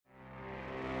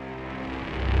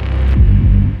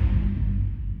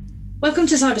Welcome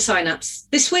to Cyber Synapse.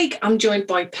 This week, I'm joined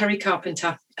by Perry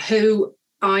Carpenter, who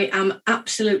I am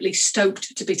absolutely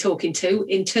stoked to be talking to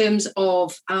in terms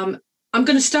of, I'm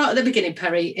going to start at the beginning,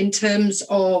 Perry, in terms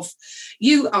of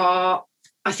you are,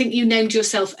 I think you named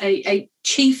yourself a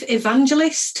chief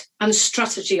evangelist and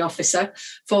strategy officer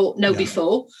for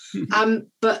KnowBe4.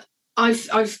 But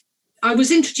I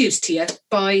was introduced to you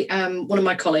by one of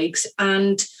my colleagues,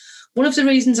 and one of the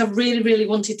reasons I really, really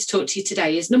wanted to talk to you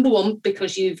today is, number one,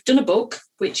 because you've done a book,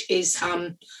 which is,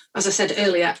 as I said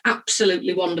earlier,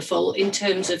 absolutely wonderful in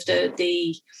terms of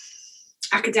the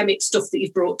academic stuff that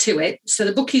you've brought to it. So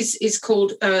the book is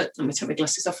called, let me take my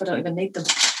glasses off, I don't even need them,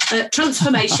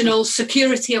 Transformational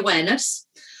Security Awareness.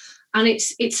 And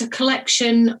it's a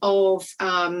collection of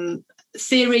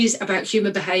theories about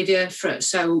human behaviour.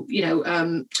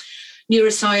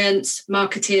 Neuroscience,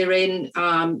 marketeering.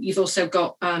 You've also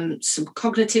got some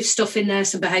cognitive stuff in there,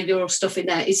 some behavioural stuff in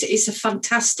there. It's a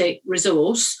fantastic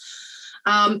resource.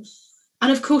 And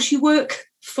of course, you work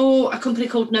for a company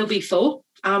called KnowBe4.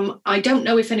 I don't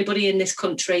know if anybody in this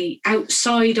country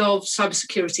outside of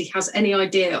cybersecurity has any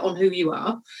idea on who you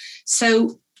are.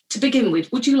 So to begin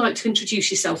with, would you like to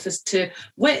introduce yourself as to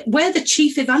where the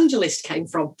chief evangelist came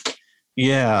from?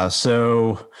 Yeah,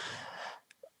 so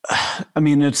I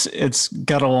mean, it's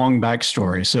got a long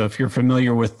backstory. So if you're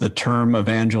familiar with the term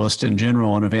evangelist in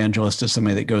general, an evangelist is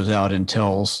somebody that goes out and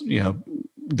tells,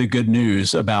 the good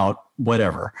news about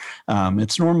whatever.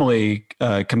 It's normally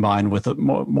combined with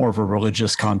more of a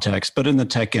religious context, but in the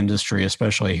tech industry,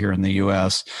 especially here in the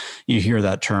US, you hear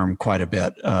that term quite a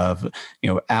bit.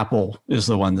 Apple is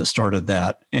the one that started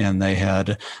that, and they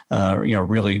had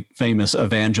really famous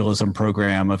evangelism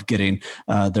program of getting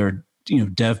their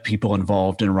dev people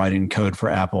involved in writing code for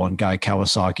Apple, and Guy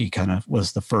Kawasaki kind of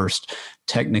was the first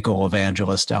technical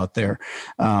evangelist out there.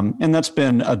 And that's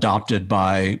been adopted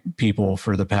by people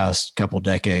for the past couple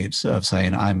decades of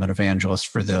saying, I'm an evangelist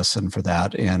for this and for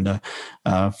that. And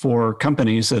for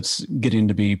companies, it's getting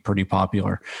to be pretty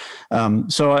popular.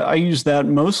 So I use that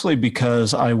mostly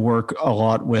because I work a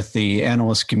lot with the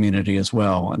analyst community as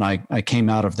well. And I came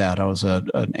out of that. I was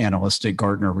an analyst at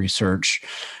Gartner Research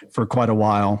for quite a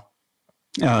while.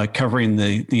 Covering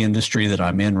the industry that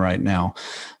I'm in right now.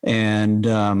 And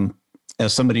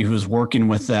as somebody who's working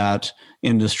with that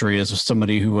industry, as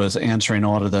somebody who was answering a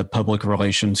lot of the public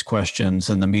relations questions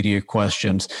and the media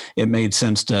questions, it made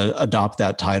sense to adopt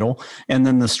that title. And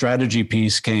then the strategy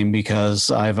piece came because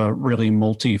I have a really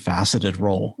multifaceted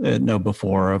role at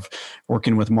KnowBe4 of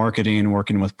working with marketing,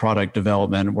 working with product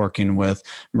development, working with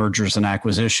mergers and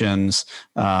acquisitions,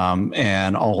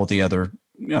 and all of the other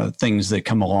things that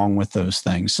come along with those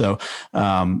things. So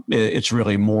it's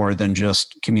really more than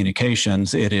just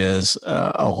communications. It is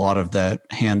a lot of that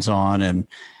hands-on, and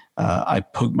I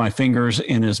poke my fingers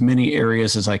in as many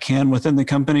areas as I can within the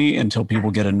company until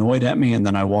people get annoyed at me, and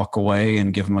then I walk away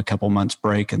and give them a couple months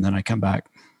break, and then I come back.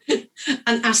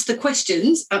 And ask the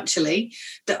questions, actually,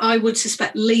 that I would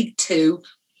suspect lead to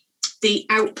the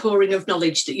outpouring of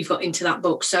knowledge that you've got into that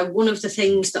book. So one of the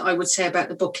things that I would say about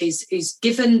the book is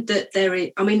given that there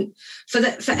is, I mean, for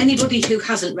anybody who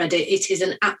hasn't read it, it is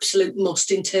an absolute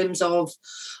must in terms of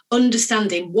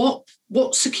understanding what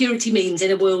security means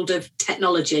in a world of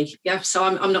technology. Yeah. So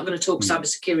I'm not going to talk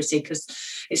cybersecurity because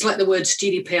it's like the words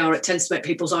GDPR. It tends to make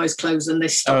people's eyes close and they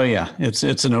stop. Oh yeah. It's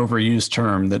an overused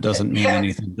term that doesn't mean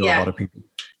anything to a lot of people.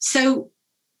 So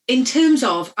in terms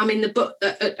of, I mean, the book,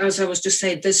 as I was just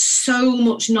saying, there's so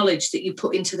much knowledge that you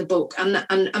put into the book.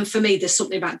 And for me, there's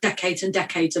something about decades and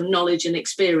decades of knowledge and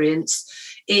experience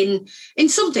in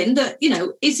something that,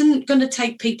 isn't going to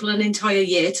take people an entire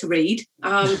year to read.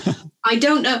 I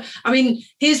don't know. I mean,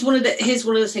 here's one of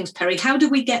the things, Perry. How do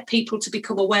we get people to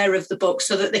become aware of the book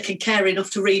so that they can care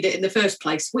enough to read it in the first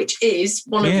place, which is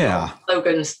one of your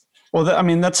slogans? Well,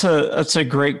 that's a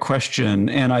great question.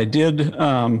 And I did,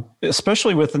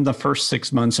 especially within the first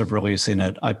 6 months of releasing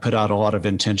it, I put out a lot of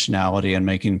intentionality in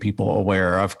making people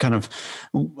aware. I've kind of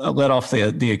let off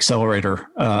the accelerator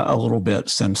a little bit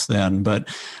since then. But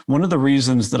one of the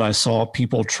reasons that I saw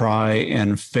people try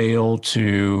and fail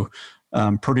to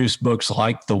produce books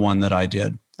like the one that I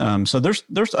did. So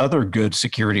there's other good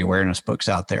security awareness books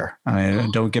out there. I mean,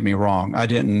 don't get me wrong. I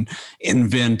didn't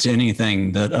invent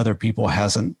anything that other people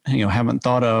haven't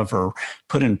thought of or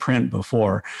put in print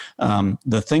before.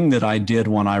 The thing that I did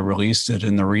when I released it,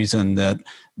 and the reason that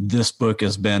this book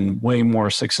has been way more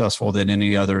successful than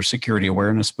any other security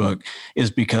awareness book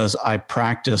is because I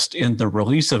practiced in the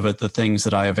release of it the things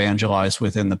that I evangelized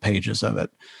within the pages of it.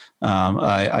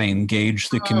 I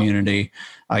engaged the community.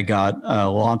 I got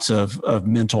lots of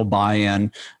mental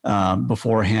buy-in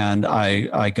beforehand.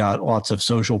 I got lots of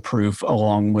social proof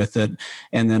along with it.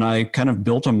 And then I kind of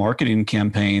built a marketing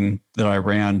campaign that I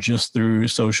ran just through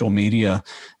social media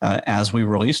as we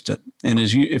released it. And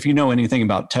if you know anything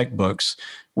about tech books,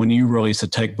 when you release a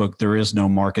tech book, there is no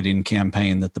marketing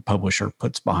campaign that the publisher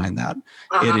puts behind that.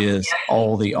 It is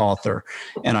all the author.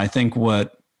 And I think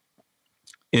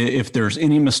if there's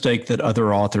any mistake that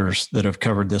other authors that have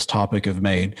covered this topic have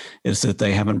made, is that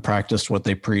they haven't practiced what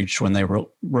they preached when they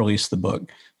released the book.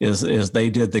 Is they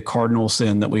did the cardinal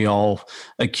sin that we all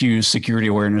accuse security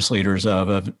awareness leaders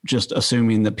of just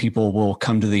assuming that people will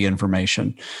come to the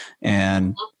information.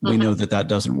 And we know that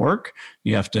doesn't work.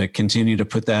 You have to continue to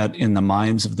put that in the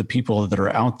minds of the people that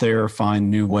are out there,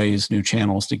 find new ways, new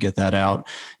channels to get that out.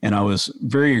 And I was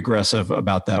very aggressive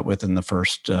about that within the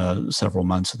first several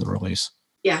months of the release.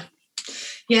 Yeah.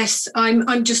 Yes,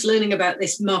 I'm just learning about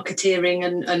this marketeering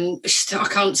and I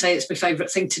can't say it's my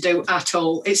favourite thing to do at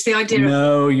all. It's the idea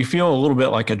No, you feel a little bit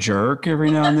like a jerk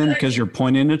every now and then because you're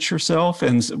pointing at yourself,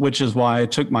 and which is why I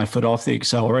took my foot off the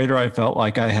accelerator. I felt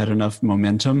like I had enough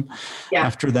momentum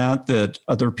after that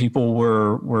other people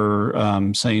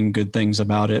were saying good things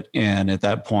about it. And at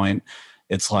that point,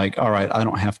 it's like, all right, I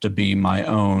don't have to be my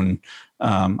own.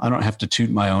 I don't have to toot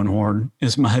my own horn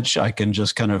as much. I can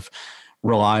just kind of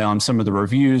rely on some of the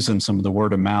reviews and some of the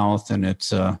word of mouth, and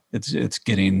it's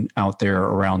getting out there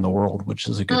around the world, which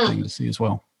is a good thing to see as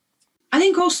well. I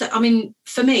think also, I mean,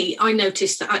 for me, I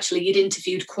noticed that actually you'd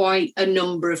interviewed quite a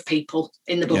number of people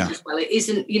in the book as well. It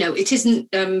isn't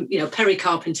Perry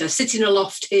Carpenter sitting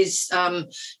aloft his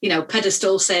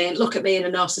pedestal saying, "Look at me," in a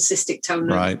narcissistic tone.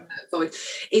 Right.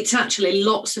 Voice. It's actually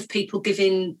lots of people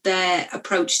giving their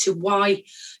approach to why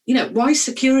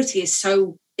security is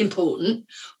so important,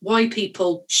 why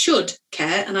people should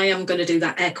care, and I am going to do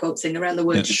that air quote thing around the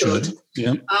word should.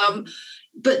 Yeah.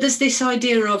 But there's this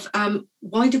idea of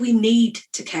why do we need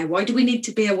to care? Why do we need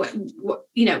to be aware?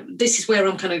 This is where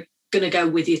I'm kind of going to go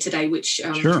with you today, which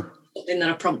something that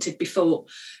I prompted before.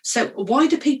 So why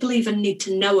do people even need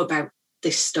to know about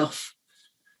this stuff?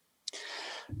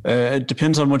 It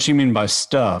depends on what you mean by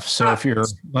stuff. So if you're,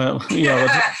 all of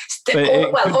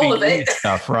it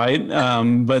stuff, right?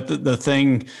 But the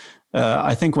thing,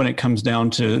 I think when it comes down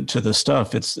to the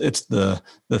stuff, it's the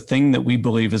thing that we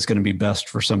believe is going to be best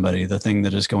for somebody, the thing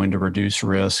that is going to reduce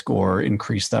risk or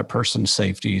increase that person's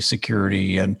safety,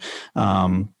 security, and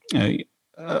all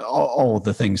of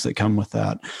the things that come with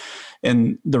that.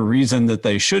 And the reason that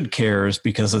they should care is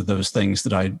because of those things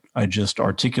that I just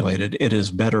articulated. It is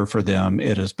better for them.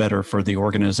 It is better for the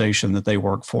organization that they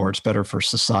work for. It's better for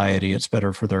society. It's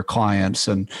better for their clients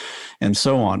and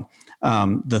so on.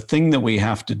 The thing that we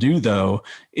have to do, though,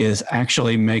 is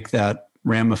actually make that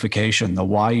ramification, the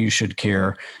why you should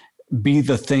care, be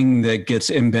the thing that gets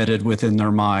embedded within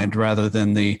their mind rather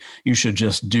than you should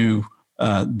just do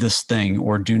this thing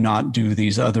or do not do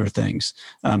these other things,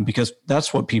 because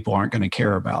that's what people aren't going to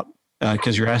care about,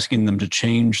 because you're asking them to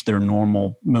change their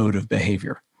normal mode of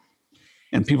behavior.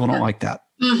 And people don't like that.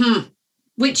 Mm-hmm.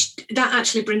 Which that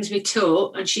actually brings me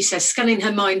to, and she says, scanning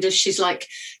her mind as she's like,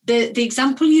 the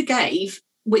example you gave,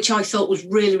 which I thought was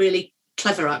really, really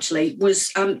clever actually,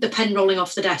 was the pen rolling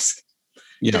off the desk.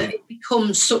 Yeah. That it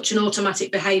becomes such an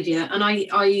automatic behavior. And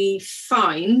I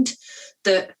find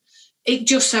that it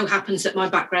just so happens that my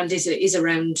background is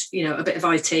around, a bit of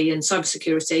IT and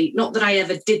cybersecurity. Not that I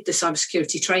ever did the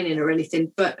cybersecurity training or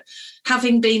anything, but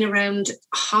having been around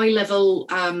high-level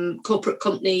corporate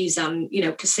companies and,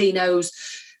 casinos,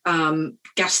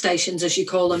 gas stations, as you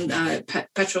call them,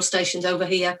 petrol stations over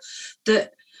here,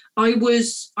 that I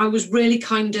was really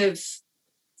kind of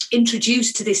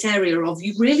introduced to this area of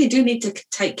you really do need to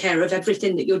take care of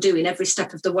everything that you're doing every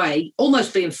step of the way,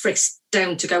 almost being frisked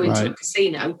down to go into a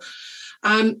casino.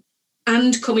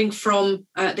 And coming from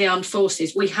the armed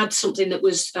forces, we had something that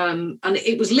was, and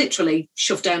it was literally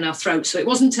shoved down our throats. So it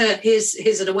wasn't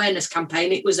here's an awareness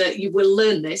campaign. It was you will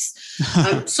learn this,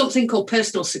 something called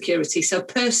personal security. So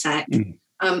PERSEC,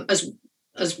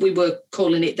 as we were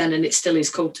calling it then, and it still is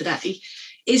called today,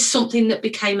 is something that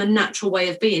became a natural way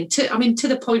of being. To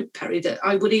the point, Perry, that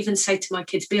I would even say to my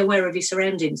kids, be aware of your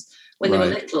surroundings when they were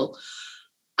little.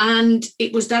 And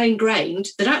it was that ingrained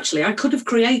that actually I could have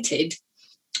created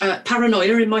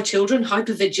paranoia in my children,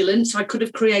 hypervigilance. I could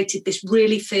have created this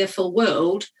really fearful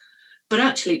world, but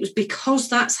actually it was because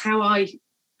that's how I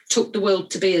took the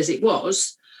world to be as it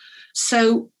was.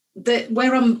 So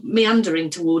where I'm meandering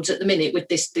towards at the minute with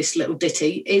this little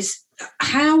ditty is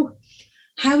how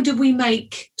do we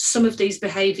make some of these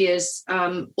behaviours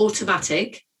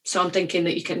automatic? So I'm thinking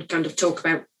that you can kind of talk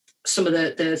about some of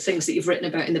the things that you've written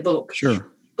about in the book.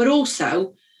 Sure. But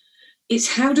also, it's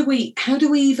how do we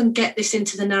even get this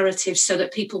into the narrative so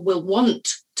that people will want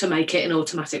to make it an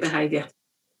automatic behaviour?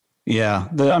 Yeah,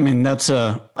 that's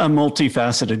a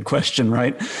multifaceted question,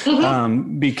 right?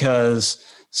 Mm-hmm. Because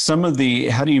some of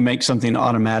how do you make something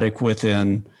automatic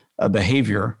within a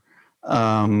behavior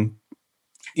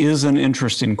is an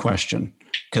interesting question,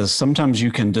 because sometimes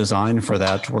you can design for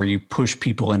that where you push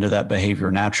people into that behavior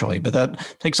naturally, but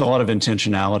that takes a lot of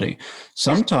intentionality.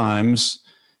 Sometimes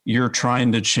you're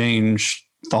trying to change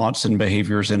thoughts and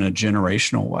behaviors in a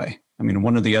generational way. I mean,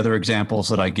 one of the other examples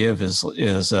that I give is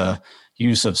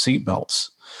use of seatbelts.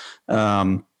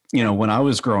 When I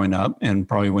was growing up, and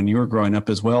probably when you were growing up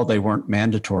as well, they weren't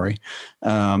mandatory,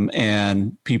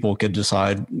 and people could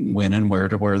decide when and where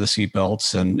to wear the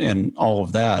seatbelts and all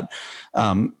of that.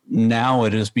 Now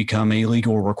it has become a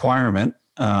legal requirement,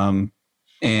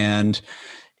 and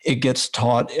it gets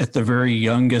taught at the very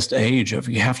youngest age of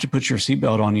you have to put your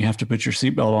seatbelt on, you have to put your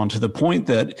seatbelt on, to the point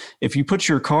that if you put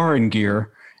your car in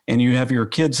gear and you have your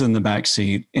kids in the back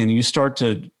seat and you start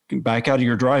to back out of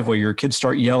your driveway, your kids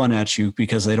start yelling at you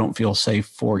because they don't feel safe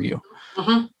for you.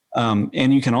 Uh-huh.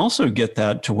 And you can also get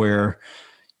that to where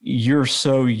you're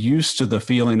so used to the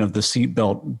feeling of the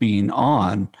seatbelt being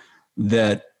on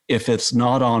that if it's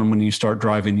not on when you start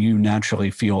driving, you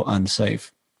naturally feel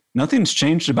unsafe. Nothing's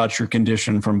changed about your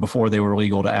condition from before they were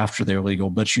legal to after they were legal,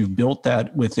 but you've built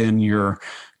that within your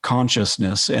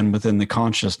consciousness and within the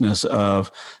consciousness of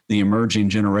the emerging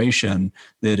generation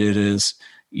that it is,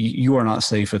 you are not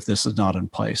safe if this is not in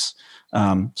place.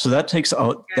 So that takes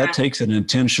an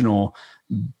intentional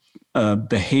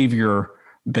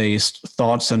behavior-based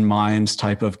thoughts and minds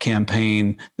type of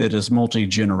campaign that is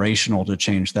multi-generational to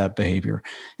change that behavior.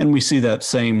 And we see that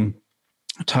same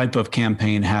type of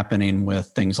campaign happening with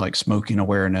things like smoking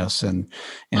awareness and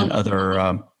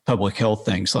other public health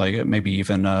things, like maybe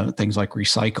even things like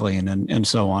recycling and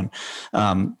so on.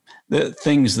 The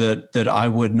things that I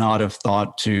would not have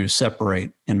thought to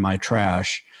separate in my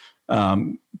trash.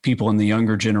 People in the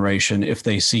younger generation, if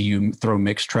they see you throw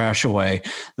mixed trash away,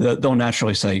 they'll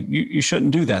naturally say, you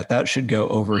shouldn't do that. That should go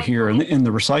over here in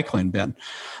the recycling bin.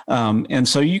 And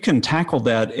so you can tackle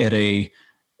that at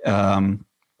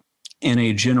in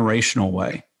a generational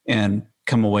way and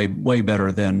come away way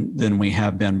better than we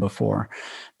have been before.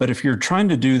 But if you're trying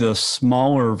to do the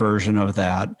smaller version of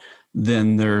that,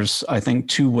 then there's, I think,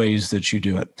 two ways that you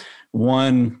do it.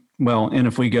 One, and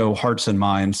if we go hearts and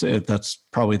minds, that's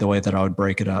probably the way that I would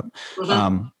break it up.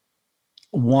 Mm-hmm.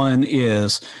 One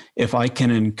is if I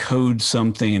can encode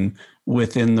something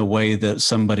within the way that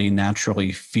somebody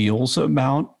naturally feels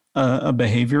about a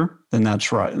behavior, then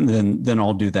that's right. Then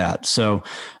I'll do that. So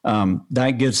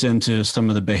that gets into some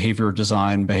of the behavior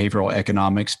design, behavioral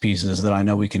economics pieces that I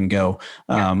know we can go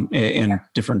in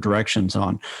different directions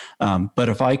on. But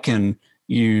if I can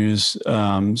use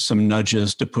some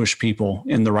nudges to push people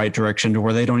in the right direction to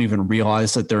where they don't even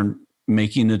realize that they're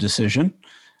making a decision,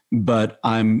 but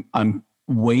I'm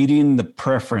weighting the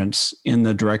preference in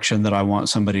the direction that I want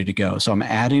somebody to go. So I'm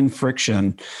adding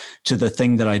friction to the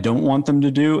thing that I don't want them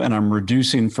to do, and I'm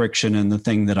reducing friction in the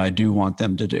thing that I do want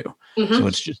them to do. Mm-hmm. So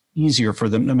it's just easier for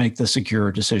them to make the secure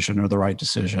decision or the right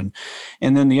decision.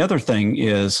 And then the other thing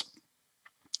is,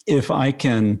 if I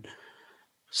can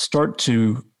start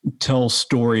to tell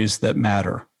stories that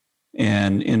matter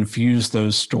and infuse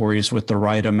those stories with the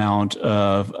right amount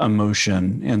of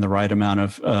emotion and the right amount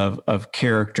of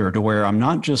character, to where I'm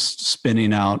not just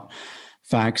spinning out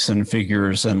facts and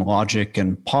figures and logic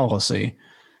and policy,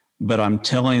 but I'm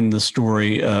telling the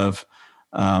story of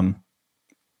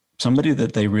somebody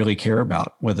that they really care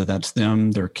about, whether that's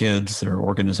them, their kids, their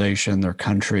organization, their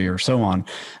country, or so on,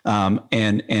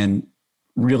 and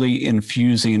really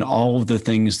infusing all of the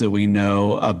things that we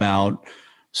know about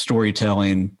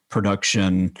storytelling,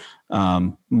 production,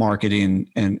 marketing,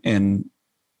 and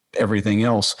everything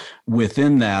else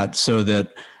within that, so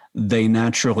that they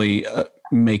naturally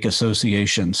make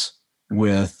associations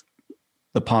with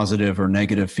the positive or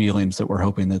negative feelings that we're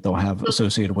hoping that they'll have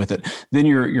associated with it. Then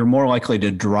you're more likely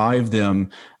to drive them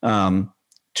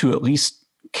to at least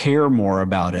care more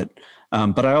about it.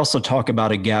 But I also talk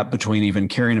about a gap between even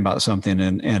caring about something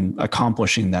and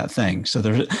accomplishing that thing.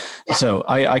 So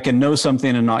I can know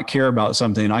something and not care about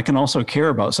something. I can also care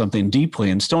about something deeply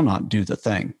and still not do the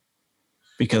thing,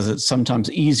 because it's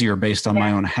sometimes easier based on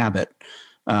my own habit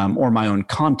or my own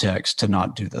context to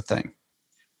not do the thing.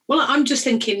 Well, I'm just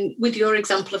thinking with your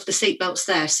example of the seatbelts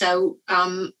there. So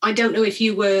I don't know if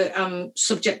you were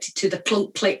subjected to the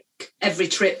clunk click every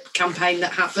trip campaign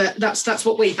that happened. That's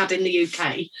what we had in the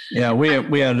UK. Yeah,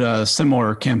 we had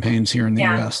similar campaigns here in the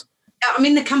US. I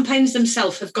mean, the campaigns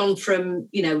themselves have gone from,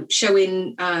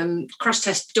 showing crash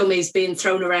test dummies being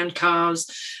thrown around cars.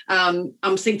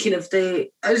 I'm thinking of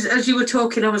as you were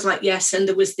talking, I was like, yes. And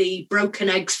there was the broken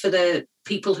eggs for the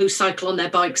people who cycle on their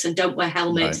bikes and don't wear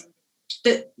helmets. Right.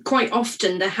 That quite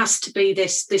often there has to be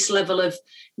this level of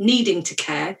needing to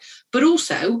care, but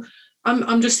also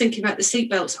I'm just thinking about the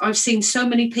seatbelts. I've seen so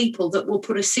many people that will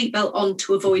put a seatbelt on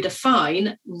to avoid a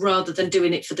fine rather than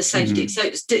doing it for the safety.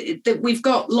 So we've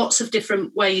got lots of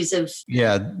different ways of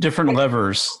different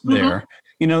levers there.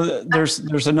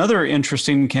 There's another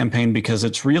interesting campaign because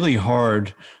it's really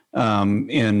hard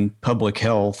in public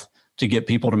health to get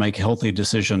people to make healthy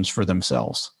decisions for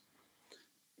themselves.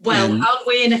 Well, aren't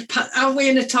we in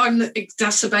a time that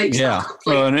exacerbates that?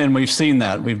 Well, and we've seen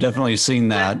that. We've definitely seen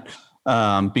that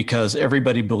because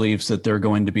everybody believes that they're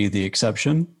going to be the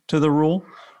exception to the rule,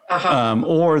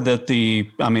 or that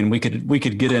we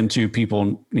could get into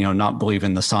people not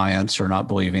believing the science or not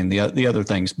believing the other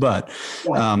things. But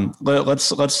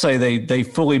let's say they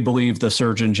fully believe the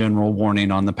Surgeon General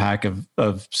warning on the pack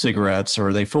of cigarettes,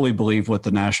 or they fully believe what the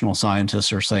national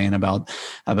scientists are saying about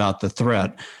the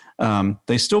threat.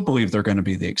 They still believe they're going to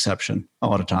be the exception a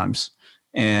lot of times.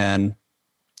 And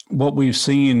what we've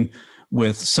seen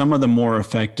with some of the more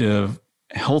effective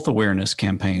health awareness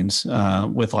campaigns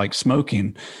with like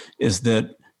smoking is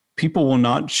that people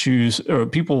won't choose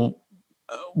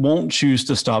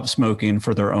to stop smoking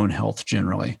for their own health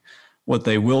generally. What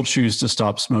they will choose to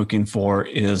stop smoking for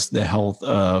is the health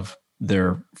of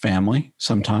their family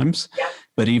sometimes. Yeah.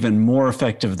 But even more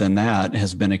effective than that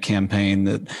has been a campaign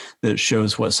that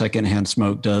shows what secondhand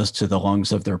smoke does to the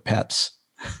lungs of their pets.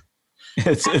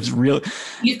 It's real.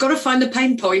 You've got to find the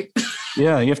pain point.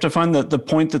 Yeah, you have to find the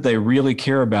point that they really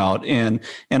care about. And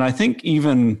I think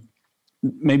even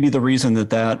maybe the reason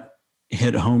that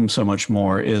hit home so much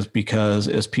more is because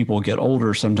as people get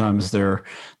older, sometimes they're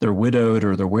widowed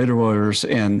or they're widowers,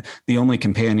 and the only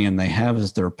companion they have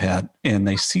is their pet. And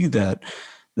they see that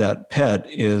pet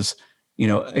is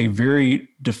a very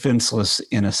defenseless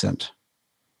innocent.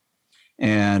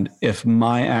 And if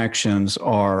my actions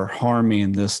are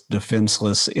harming this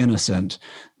defenseless innocent,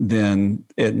 then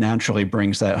it naturally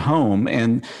brings that home.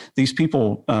 And these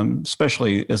people,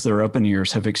 especially as they're up in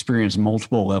years, have experienced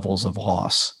multiple levels of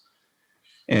loss.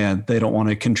 And they don't want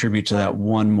to contribute to that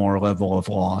one more level of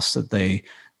loss that they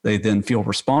then feel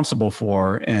responsible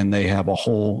for. And they have a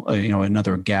whole,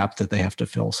 another gap that they have to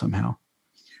fill somehow.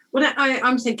 Well,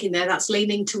 I'm thinking that's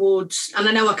leaning towards, and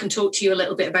I know I can talk to you a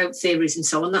little bit about theories and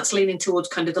so on, that's leaning towards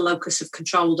kind of the locus of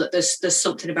control, that there's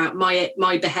something about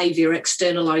my behaviour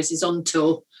externalizes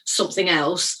onto something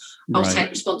else. I'll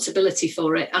take responsibility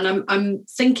for it. And I'm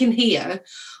thinking here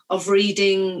of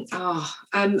reading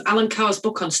Alan Carr's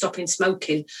book on stopping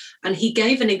smoking. And he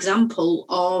gave an example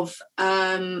of,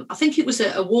 I think it was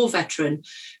a war veteran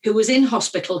who was in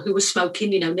hospital, who was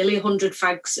smoking, nearly 100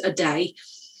 fags a day.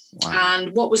 Wow.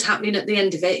 And what was happening at the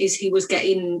end of it is he was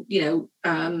getting,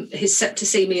 his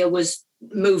septicemia was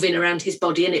moving around his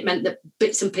body, and it meant that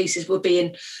bits and pieces were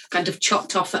being kind of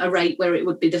chopped off at a rate where it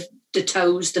would be the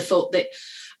toes, the foot,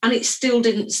 and it still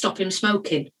didn't stop him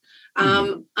smoking.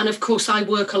 And of course, I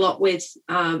work a lot with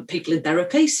people in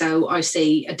therapy, so I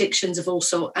see addictions of all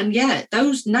sorts. And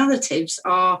those narratives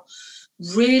are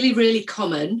really, really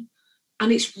common.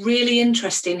 And it's really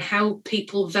interesting how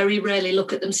people very rarely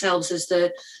look at themselves as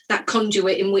that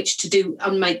conduit in which to do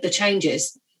and make the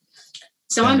changes.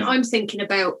 So I'm thinking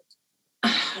about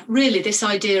really this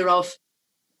idea of,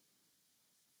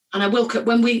 and I will,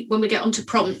 when we get onto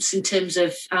prompts in terms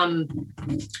of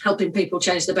helping people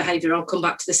change their behaviour, I'll come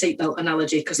back to the seatbelt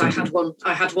analogy because I had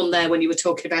one there when you were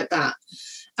talking about that.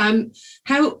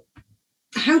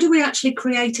 How do we actually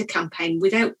create a campaign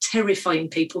without terrifying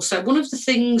people? So one of the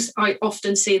things I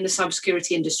often see in the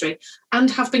cybersecurity industry, and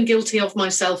have been guilty of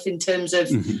myself in terms of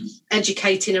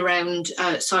educating around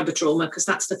cyber trauma, because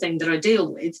that's the thing that I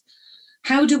deal with.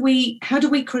 How do we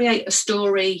create a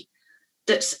story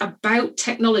that's about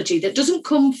technology that doesn't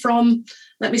come from,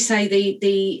 let me say,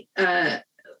 the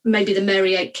maybe the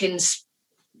Mary Aitkins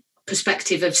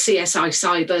perspective of CSI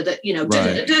Cyber, that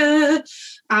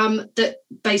that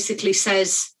basically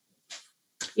says,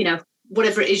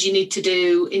 whatever it is you need to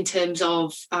do in terms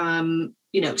of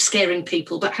scaring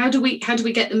people. But how do we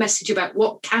get the message about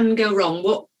what can go wrong?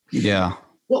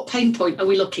 What pain point are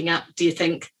we looking at, do you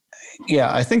think?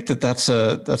 Yeah, I think that's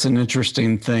an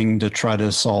interesting thing to try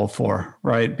to solve for,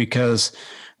 right? Because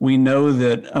we know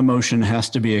that emotion has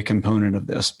to be a component of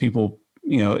this. People,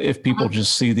 if people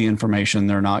just see the information,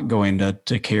 they're not going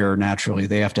to care naturally.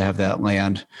 They have to have that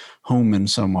land home in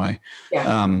some way.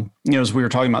 Yeah. As we were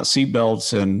talking about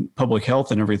seatbelts and public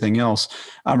health and everything else,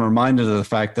 I'm reminded of the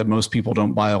fact that most people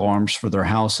don't buy alarms for their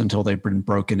house until they've been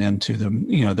broken into. Them,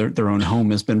 their own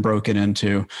home has been broken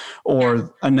into,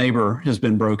 or a neighbor has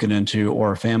been broken into,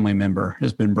 or a family member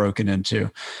has been broken into.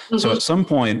 Mm-hmm. So at some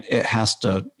point, it has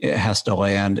to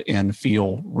land and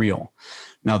feel real.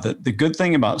 Now, the good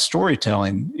thing about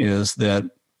storytelling is that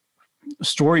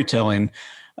storytelling,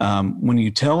 when you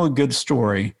tell a good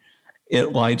story,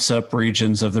 it lights up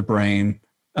regions of the brain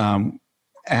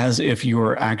as if you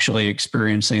were actually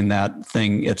experiencing that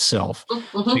thing itself.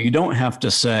 Mm-hmm. So you don't have to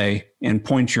say and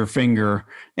point your finger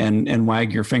and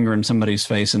wag your finger in somebody's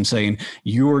face and saying,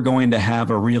 you are going to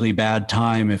have a really bad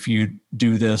time if you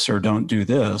do this or don't do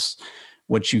this.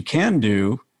 What you can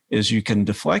do is you can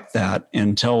deflect that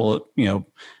and tell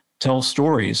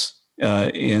stories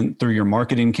through your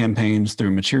marketing campaigns,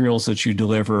 through materials that you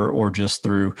deliver, or just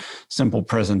through simple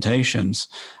presentations,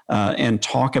 and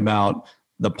talk about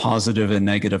the positive and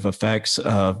negative effects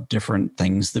of different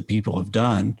things that people have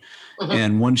done. Mm-hmm.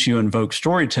 And once you invoke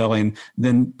storytelling,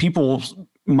 then people's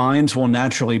minds will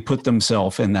naturally put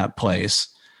themselves in that place.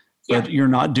 But you're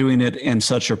not doing it in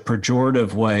such a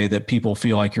pejorative way that people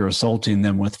feel like you're assaulting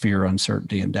them with fear,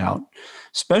 uncertainty, and doubt,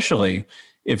 especially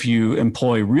if you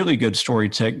employ really good story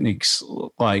techniques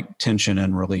like tension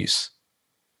and release.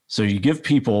 So you give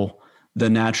people the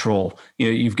natural,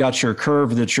 you've got your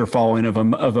curve that you're following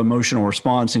of emotional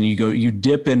response, and you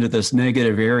dip into this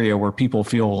negative area where people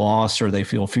feel loss, or they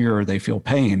feel fear, or they feel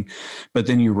pain, but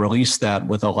then you release that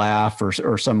with a laugh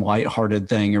or some lighthearted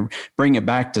thing, or bring it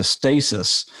back to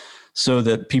stasis so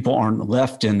that people aren't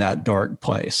left in that dark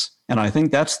place. And I think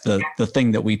that's the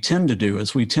thing that we tend to do,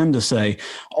 is we tend to say,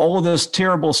 all of this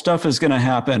terrible stuff is going to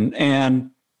happen.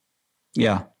 And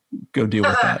go deal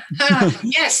with that.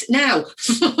 Yes. Now,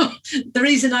 the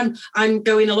reason I'm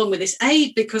going along with this,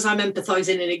 because I'm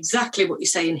empathizing in exactly what you're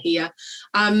saying here.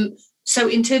 So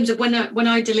in terms of when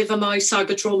I deliver my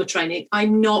cyber trauma training,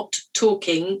 I'm not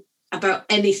talking about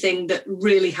anything that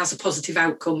really has a positive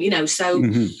outcome, so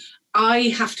mm-hmm.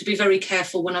 I have to be very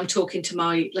careful when I'm talking to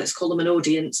my, let's call them an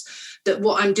audience, that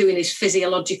what I'm doing is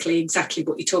physiologically exactly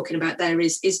what you're talking about there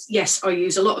is yes, I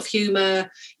use a lot of humor.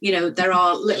 There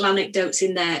are little anecdotes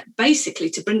in there, basically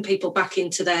to bring people back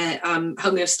into their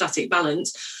homeostatic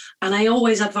balance. And I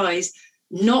always advise,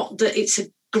 not that it's a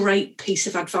great piece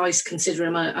of advice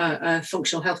considering I'm a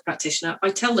functional health practitioner, I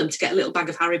tell them to get a little bag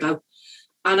of Haribo.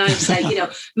 And I'd say,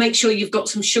 make sure you've got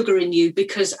some sugar in you,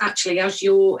 because actually as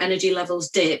your energy levels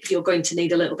dip, you're going to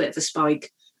need a little bit of a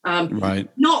spike. Right.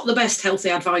 Not the best healthy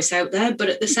advice out there, but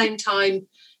at the same time,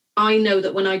 I know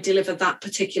that when I deliver that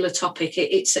particular topic,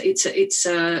 it's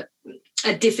a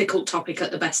difficult topic at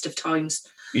the best of times.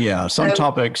 Yeah, some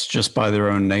topics just by their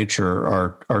own nature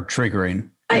are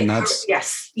triggering. And that's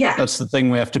the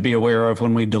thing we have to be aware of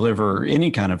when we deliver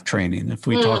any kind of training. If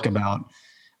we talk about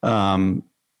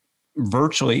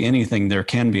virtually anything, there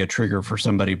can be a trigger for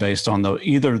somebody based on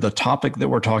either the topic that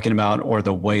we're talking about or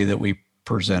the way that we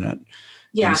present it.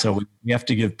 Yeah. And so we have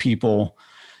to give people,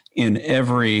 in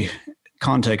every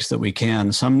context that we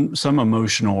can, some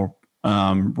emotional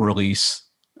release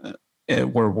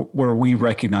where we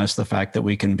recognize the fact that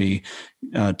we can be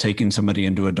taking somebody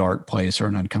into a dark place or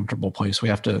an uncomfortable place. We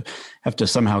have to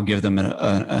somehow give them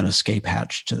an escape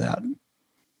hatch to that.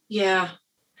 Yeah.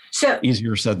 So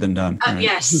easier said than done. Right?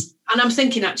 Yes. And I'm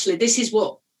thinking, actually, this is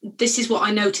what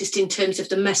I noticed in terms of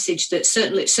the message that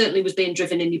certainly was being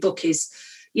driven in your book is,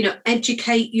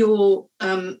 educate your,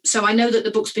 so I know that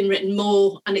the book's been written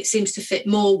more, and it seems to fit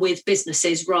more with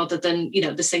businesses rather than,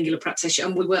 the singular practitioner.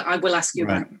 And I will ask you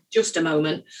about just a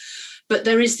moment. But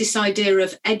there is this idea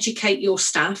of educate your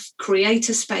staff, create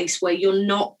a space where you're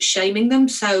not shaming them.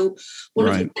 So one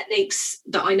of the techniques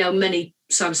that I know many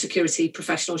cybersecurity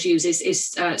professionals use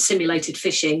is simulated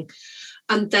phishing.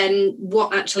 And then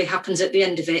what actually happens at the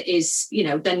end of it is,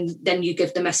 then you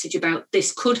give the message about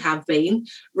this could have been,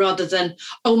 rather than,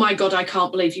 oh my God, I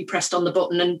can't believe you pressed on the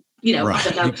button and, I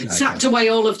don't know, sacked away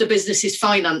all of the business's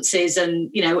finances and,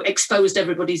 exposed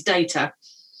everybody's data.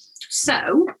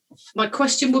 So my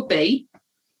question would be,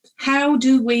 how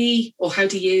do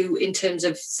you, in terms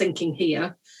of thinking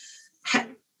here,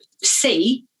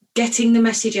 see getting the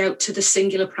message out to the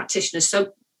singular practitioners?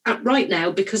 So right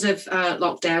now, because of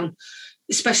lockdown,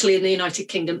 especially in the United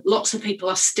Kingdom, lots of people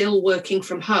are still working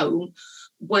from home,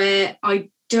 where I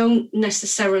don't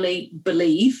necessarily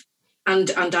believe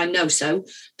and I know so,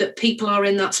 that people are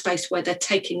in that space where they're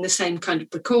taking the same kind of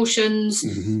precautions,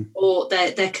 or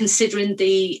they're considering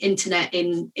the internet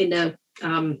in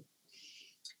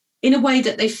a way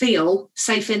that they feel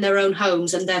safe in their own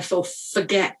homes, and therefore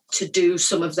forget to do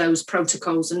some of those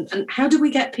protocols. And how do we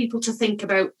get people to think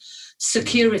about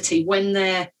security when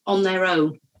they're on their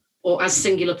own or as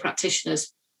singular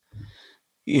practitioners?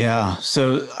 Yeah.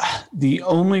 So the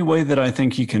only way that I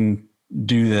think you can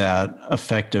do that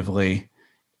effectively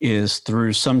is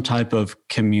through some type of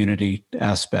community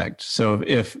aspect. So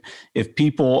if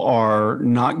people are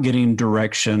not getting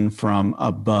direction from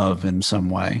above in some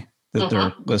way that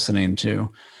they're listening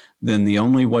to, then the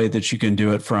only way that you can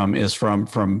do it is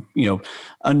from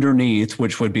underneath,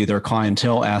 which would be their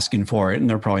clientele asking for it, and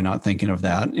they're probably not thinking of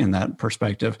that in that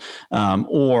perspective,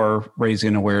 or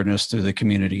raising awareness through the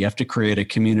community. You have to create a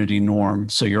community norm.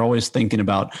 So you're always thinking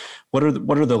about what are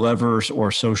the levers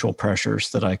or social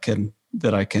pressures that I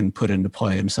can put into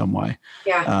play in some way.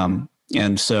 Yeah.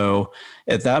 And so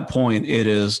at that point, it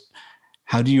is,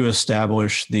 how do you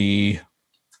establish the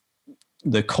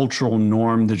cultural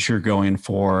norm that you're going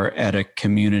for at a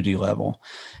community level?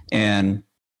 And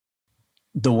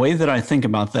the way that I think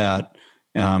about that,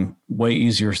 way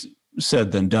easier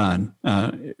said than done.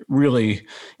 Really,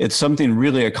 it's something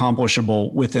really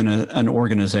accomplishable within an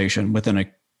organization, within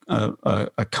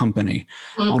a company.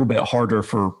 A little bit harder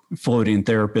for floating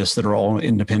therapists that are all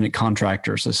independent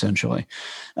contractors, essentially.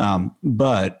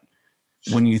 But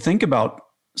when you think about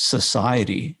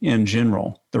society in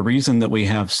general, the reason that we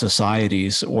have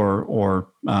societies or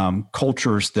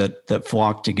cultures that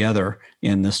flock together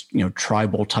in this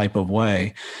tribal type of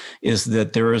way is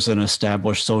that there is an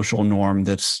established social norm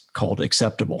that's called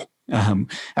acceptable.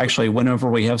 Actually, whenever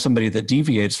we have somebody that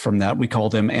deviates from that, we call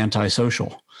them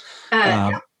antisocial.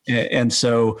 And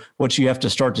so what you have to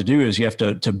start to do is you have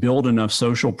to build enough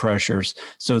social pressures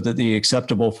so that the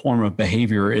acceptable form of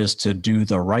behavior is to do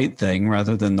the right thing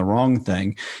rather than the wrong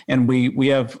thing. And we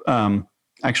have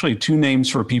actually two names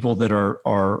for people that are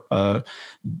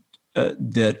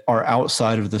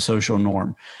outside of the social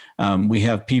norm. We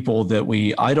have people that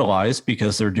we idolize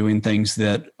because they're doing things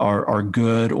that are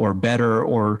good or better,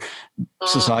 or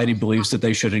society believes that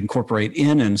they should incorporate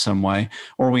in some way.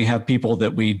 Or we have people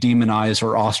that we demonize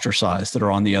or ostracize that are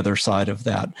on the other side of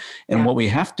that. And what we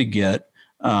have to get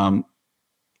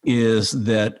is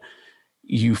that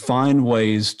you find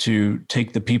ways to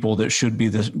take the people that should be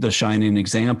the shining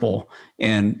example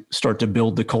and start to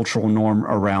build the cultural norm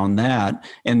around that.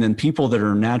 And then people that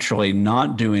are naturally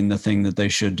not doing the thing that they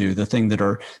should do, the thing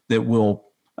that will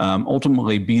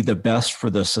ultimately be the best for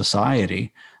the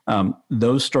society,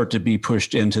 those start to be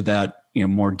pushed into that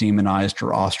more demonized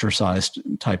or ostracized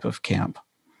type of camp.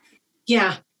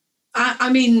 Yeah.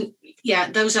 I mean, yeah,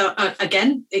 those are,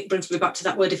 again, it brings me back to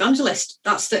that word evangelist.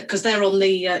 That's because they're on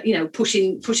the,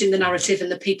 pushing the narrative, and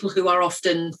the people who are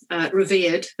often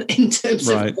revered in terms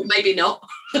of, well, maybe not.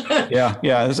 Yeah.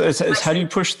 It's how do you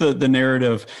push the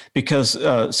narrative? Because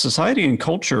society and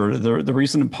culture, the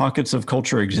reason pockets of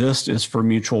culture exist is for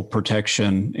mutual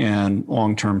protection and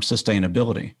long-term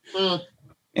sustainability.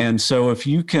 And so if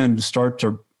you can start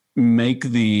to make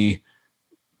the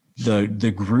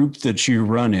group that you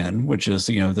run in, which is,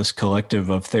 this collective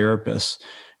of therapists,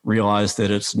 realize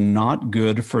that it's not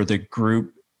good for the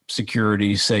group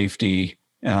security, safety,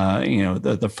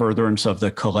 the furtherance of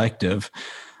the collective.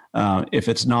 If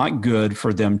it's not good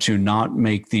for them to not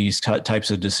make these types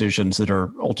of decisions that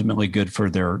are ultimately good for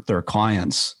their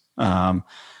clients,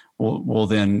 well,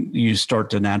 then you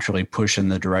start to naturally push in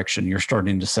the direction. You're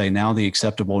starting to say now the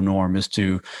acceptable norm is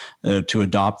to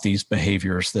adopt these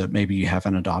behaviors that maybe you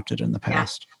haven't adopted in the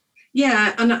past.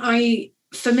 Yeah, and I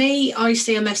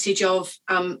see a message of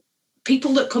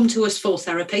people that come to us for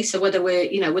therapy. So whether we're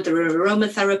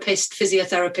aromatherapist,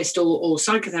 physiotherapist, or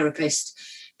psychotherapist,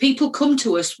 people come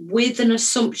to us with an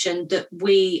assumption that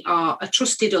we are a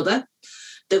trusted other,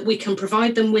 that we can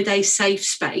provide them with a safe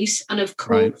space, and of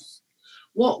course. Right.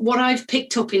 What I've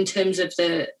picked up in terms of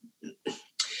the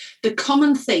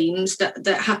common themes that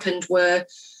happened were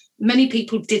many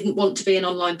people didn't want to be an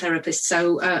online therapist.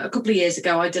 So a couple of years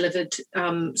ago, I delivered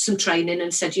some training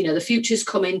and said, the future's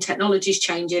coming, technology's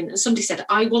changing. And somebody said,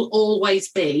 I will always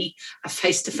be a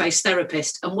face-to-face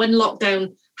therapist. And when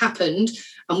lockdown happened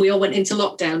and we all went into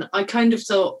lockdown, I kind of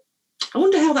thought, I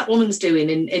wonder how that woman's doing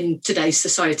in today's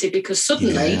society, because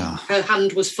suddenly her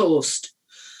hand was forced.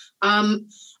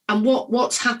 And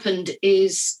what's happened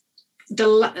is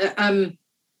I'm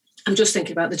just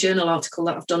thinking about the journal article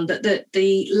that I've done, that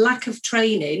the lack of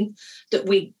training that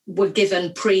we were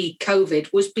given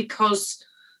pre-COVID was because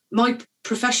my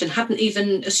profession hadn't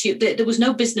even assumed that there was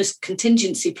no business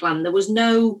contingency plan. There was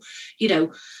no,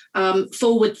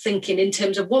 forward thinking in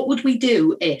terms of what would we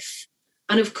do if.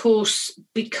 And of course,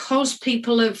 because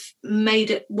people have made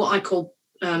it what I call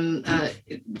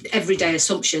everyday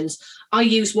assumptions, I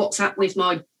use WhatsApp with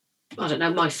my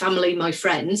family, my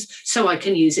friends, so I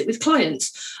can use it with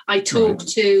clients. I talk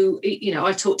to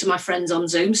my friends on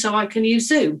Zoom, so I can use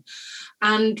Zoom.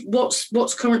 And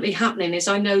what's currently happening is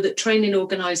I know that training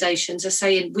organisations are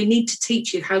saying we need to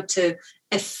teach you how to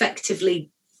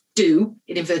effectively do,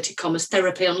 in inverted commas,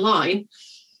 therapy online.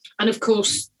 And of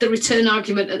course, the return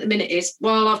argument at the minute is,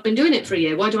 well, I've been doing it for a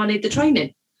year. Why do I need the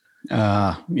training?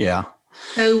 Yeah.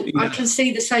 So I can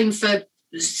see the same for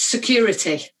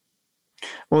security.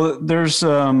 Well, there's,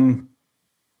 I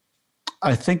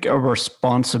think, a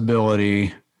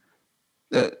responsibility.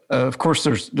 Of course,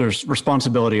 there's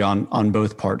responsibility on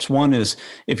both parts. One is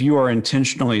if you are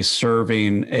intentionally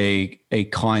serving a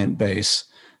client base,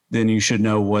 then you should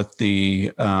know what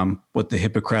the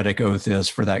Hippocratic Oath is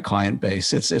for that client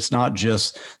base. It's not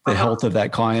just the health of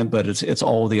that client, but it's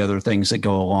all the other things that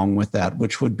go along with that,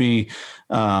 which would be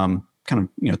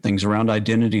things around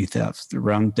identity theft,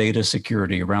 around data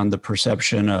security, around the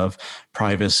perception of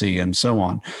privacy, and so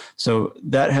on. So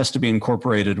that has to be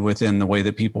incorporated within the way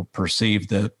that people perceive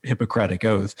the Hippocratic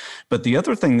Oath. But the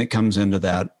other thing that comes into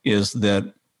that is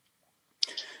that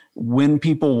when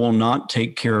people will not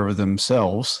take care of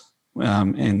themselves,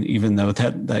 and even though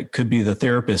that could be the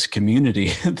therapist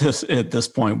community at this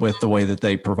point with the way that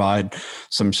they provide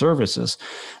some services,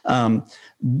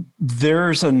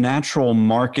 there's a natural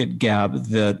market gap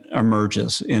that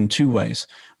emerges in two ways.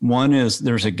 One is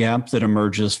there's a gap that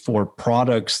emerges for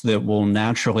products that will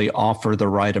naturally offer the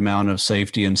right amount of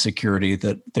safety and security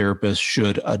that therapists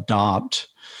should adopt.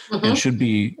 Mm-hmm. And should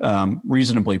be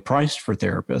reasonably priced for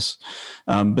therapists.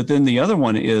 But then the other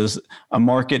one is a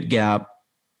market gap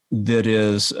that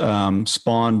is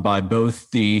spawned by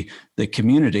both the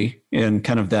community and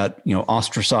kind of that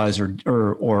ostracized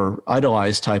or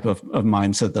idolized type of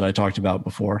mindset that I talked about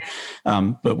before,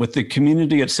 but with the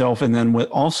community itself, and then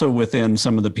also within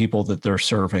some of the people that they're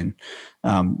serving.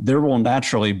 There will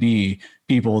naturally be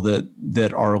people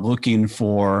that are looking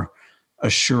for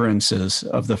assurances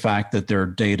of the fact that their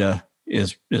data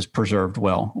is preserved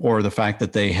well, or the fact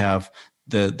that they have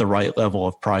the right level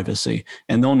of privacy,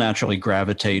 and they'll naturally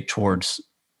gravitate towards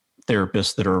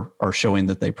therapists that are showing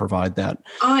that they provide that.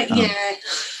 I'm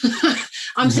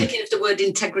thinking of the word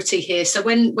integrity here. So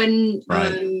when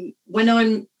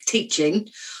I'm teaching,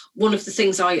 one of the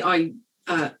things I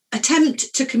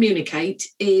attempt to communicate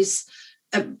is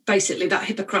basically that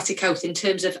Hippocratic Oath, in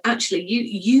terms of actually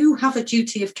you have a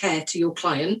duty of care to your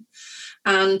client,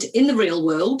 and in the real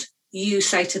world you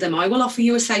say to them, I will offer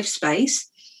you a safe space,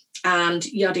 and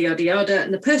yada yada yada,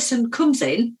 and the person comes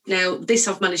in. Now this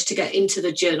I've managed to get into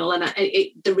the journal, and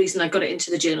the reason I got it into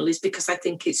the journal is because I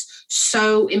think it's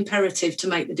so imperative to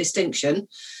make the distinction.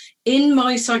 In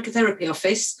my psychotherapy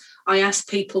office, I ask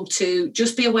people to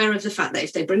just be aware of the fact that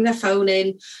if they bring their phone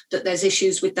in, that there's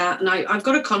issues with that. And I've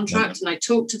got a contract, and I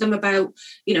talk to them about,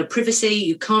 privacy.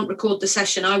 You can't record the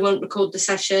session. I won't record the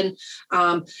session.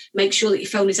 Make sure that your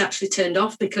phone is actually turned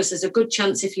off, because there's a good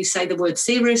chance if you say the word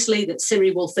seriously that Siri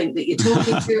will think that you're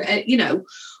talking to,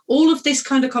 all of this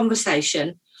kind of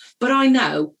conversation. But I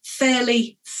know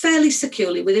fairly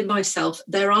securely within myself,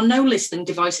 there are no listening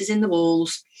devices in the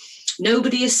walls.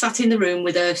 Nobody is sat in the room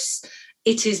with us.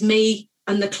 It is me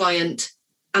and the client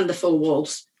and the four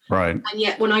walls. Right. And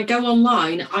yet when I go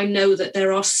online, I know that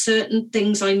there are certain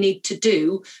things I need to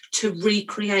do to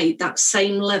recreate that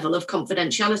same level of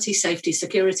confidentiality, safety,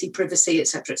 security, privacy, et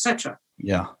cetera, et cetera.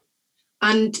 Yeah.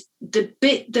 And the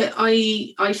bit that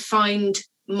I find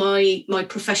my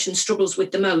profession struggles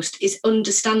with the most is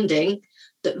understanding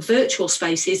that virtual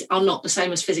spaces are not the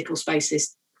same as physical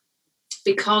spaces,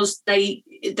 because they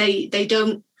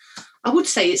don't. I would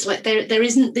say it's like there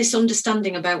isn't this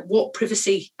understanding about what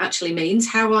privacy actually means,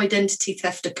 how identity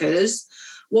theft occurs,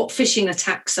 what phishing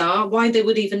attacks are, why they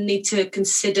would even need to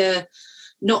consider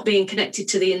not being connected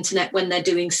to the internet when they're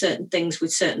doing certain things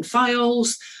with certain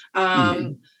files,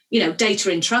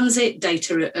 data in transit,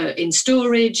 data in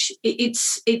storage.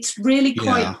 It's really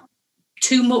quite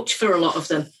too much for a lot of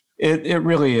them. It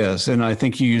really is. And I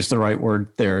think you used the right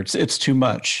word there. It's too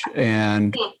much.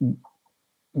 And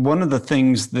one of the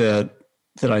things that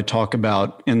I talk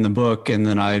about in the book, and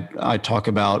then I talk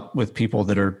about with people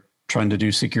that are trying to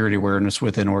do security awareness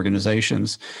within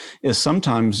organizations, is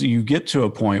sometimes you get to a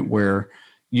point where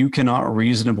you cannot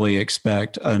reasonably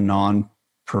expect a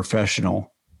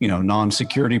non-professional,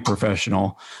 non-security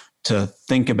professional to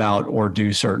think about or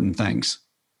do certain things.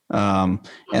 And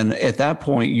at that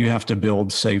point, you have to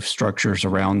build safe structures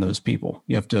around those people.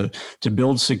 You have to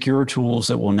build secure tools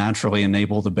that will naturally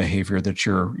enable the behavior that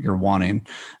you're wanting,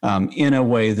 in a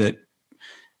way that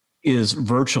is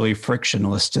virtually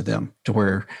frictionless to them, to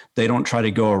where they don't try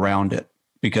to go around it.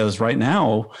 Because right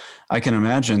now, I can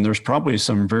imagine there's probably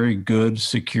some very good,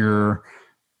 secure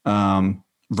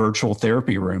virtual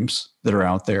therapy rooms that are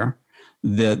out there,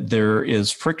 that there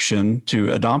is friction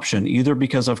to adoption, either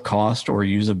because of cost or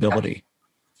usability.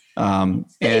 And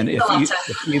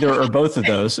if either or both of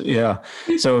those, yeah.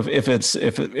 So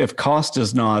if cost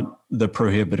is not the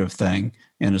prohibitive thing,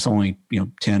 and it's only,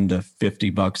 10 to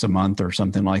 $50 a month or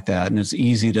something like that, and it's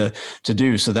easy to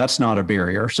do, so that's not a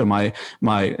barrier. So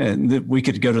we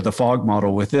could go to the fog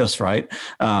model with this, right?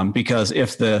 Because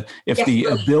if the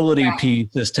ability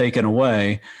piece is taken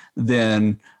away,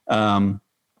 then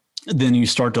you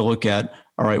start to look at,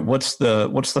 all right, what's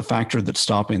the factor that's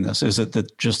stopping this? Is it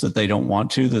that they don't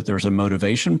want to, that there's a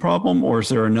motivation problem, or is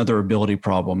there another ability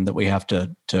problem that we have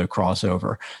to cross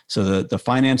over? So the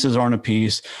finances aren't a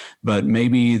piece, but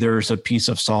maybe there's a piece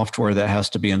of software that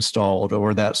has to be installed,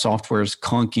 or that software is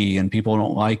clunky and people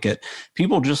don't like it.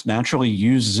 People just naturally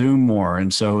use Zoom more,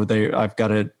 and so I've got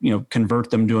to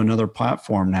convert them to another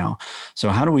platform now. So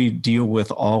how do we deal with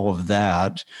all of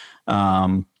that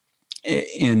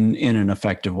in an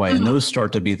effective way? And those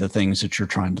start to be the things that you're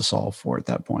trying to solve for at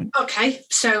that point. Okay,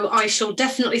 so I shall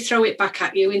definitely throw it back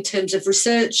at you in terms of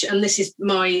research, and this is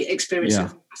my experience over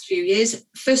the past few years.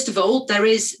 First of all, there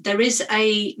is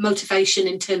a motivation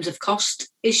in terms of cost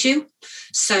issue.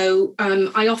 So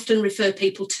I often refer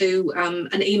people to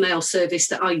an email service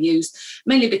that I use,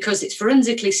 mainly because it's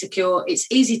forensically secure, it's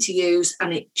easy to use,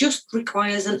 and it just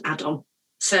requires an add-on.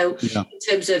 So in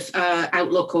terms of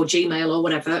Outlook or Gmail or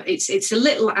whatever, it's a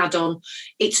little add-on.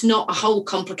 It's not a whole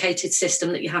complicated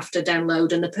system that you have to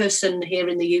download, and the person here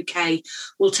in the UK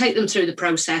will take them through the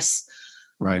process.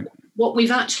 Right. What we've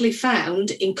actually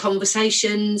found in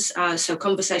conversations, so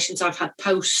conversations I've had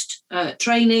post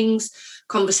trainings,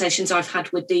 conversations I've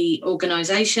had with the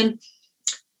organisation,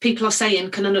 people are saying,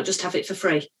 can I not just have it for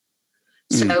free?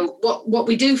 So what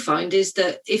we do find is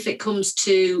that if it comes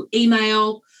to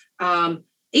email,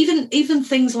 even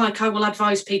things like, I will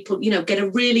advise people, get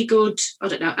a really good,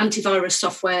 antivirus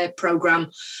software program.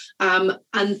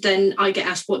 And then I get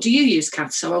asked, what do you use,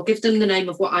 Kath? So I'll give them the name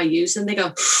of what I use, and they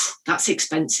go, that's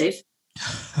expensive.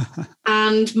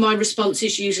 And my response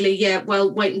is usually,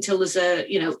 wait until there's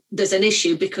an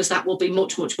issue, because that will be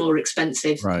much, much more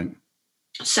expensive. Right.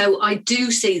 So I do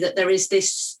see that there is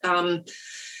this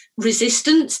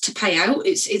resistance to pay out.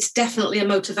 It's definitely a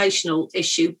motivational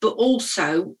issue, but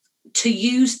also to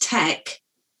use tech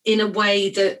in a way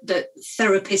that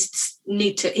therapists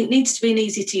need to. It needs to be an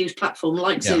easy to use platform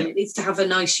like Zoom. It needs to have a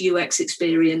nice UX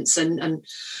experience, and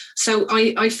so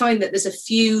I find that there's a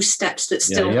few steps that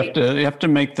still you have to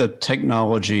make the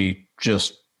technology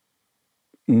just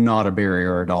not a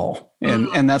barrier at all,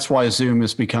 and that's why Zoom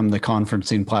has become the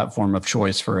conferencing platform of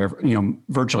choice for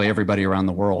virtually everybody around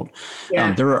the world.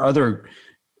 There are other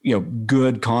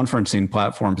good conferencing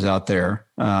platforms out there.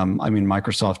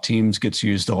 Microsoft Teams gets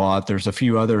used a lot. There's a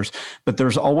few others, but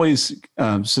there's always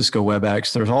Cisco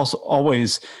WebEx. There's also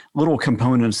always little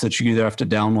components that you either have to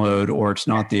download, or it's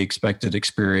not the expected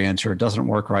experience, or it doesn't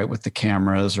work right with the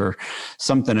cameras or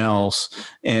something else.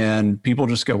 And people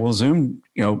just go, well, Zoom,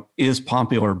 is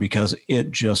popular because it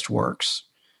just works.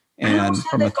 And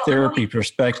from a therapy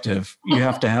perspective, you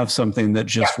have to have something that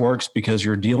just works, because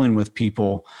you're dealing with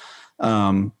people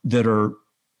that are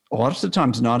a lot of the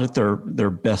times not at their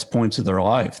best points of their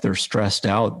life. They're stressed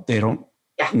out. They don't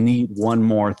need one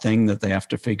more thing that they have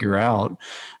to figure out.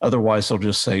 Otherwise, they'll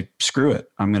just say, screw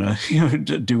it, I'm going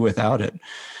to do without it.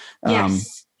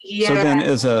 So then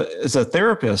as a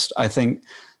therapist, I think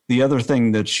the other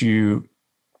thing that you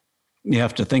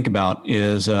have to think about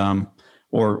is,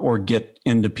 or get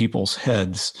into people's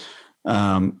heads,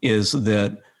 is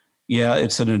that,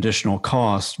 it's an additional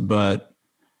cost, but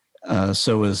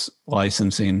so is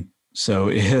licensing. So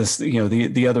is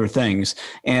the other things,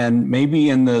 and maybe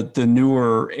in the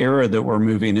newer era that we're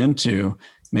moving into,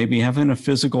 maybe having a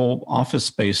physical office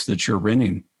space that you're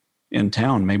renting in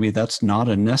town, maybe that's not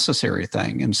a necessary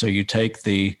thing, and so you take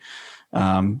the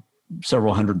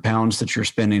several £100 that you're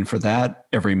spending for that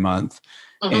every month,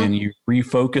 and you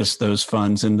refocus those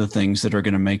funds into things that are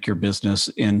going to make your business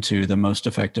into the most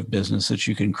effective business that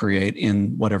you can create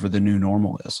in whatever the new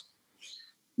normal is.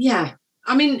 Yeah.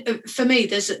 For me,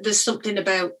 there's something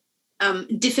about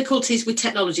difficulties with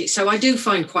technology. So I do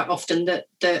find quite often that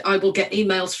I will get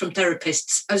emails from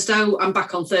therapists as though I'm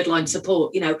back on third line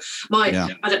support. I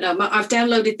don't know, I've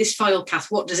downloaded this file,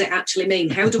 Kath. What does it actually mean?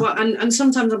 How do I? And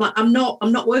sometimes I'm like, I'm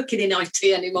not working in IT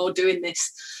anymore doing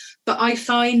this. But I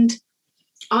find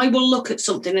I will look at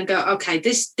something and go, okay,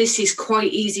 this is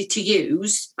quite easy to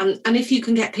use. And if you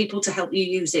can get people to help you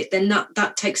use it, then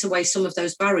that takes away some of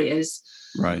those barriers.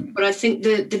 Right. But I think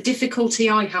the difficulty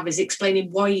I have is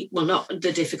explaining why, well, not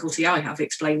the difficulty I have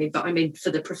explaining, but I mean for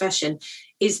the profession,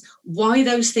 is why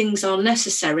those things are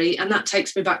necessary. And that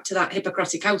takes me back to that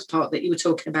Hippocratic Oath part that you were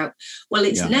talking about. Well,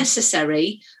 it's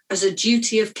necessary as a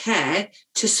duty of care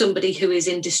to somebody who is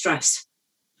in distress.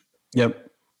 Yep.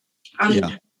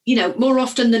 And, more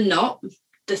often than not,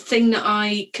 the thing that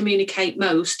I communicate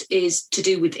most is to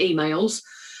do with emails.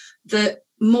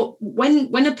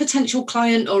 When a potential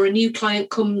client or a new client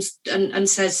comes and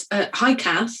says, hi,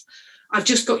 Kath, I've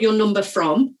just got your number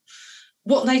from,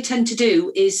 what they tend to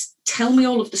do is tell me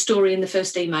all of the story in the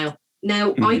first email.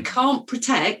 Now, I can't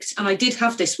protect, and I did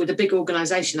have this with a big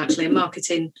organisation, actually, an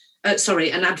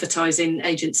advertising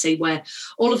agency where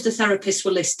all of the therapists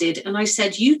were listed. And I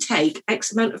said, you take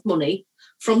X amount of money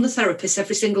from the therapist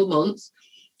every single month,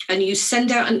 and you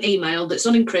send out an email that's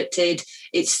unencrypted.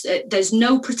 It's there's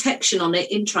no protection on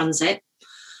it in transit.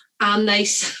 And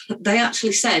they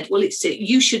actually said, well,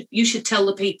 you should tell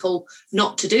the people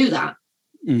not to do that.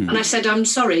 And I said, I'm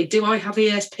sorry, do I have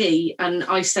ESP? And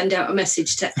I send out a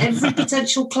message to every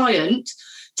potential client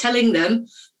telling them,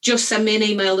 just send me an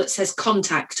email that says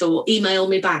contact or email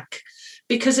me back.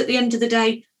 Because at the end of the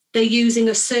day, they're using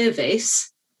a service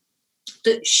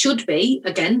that should be,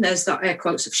 again, there's that air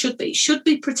quotes of should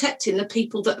be protecting the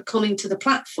people that are coming to the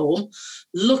platform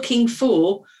looking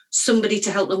for somebody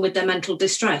to help them with their mental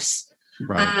distress.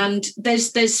 Right. And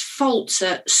there's faults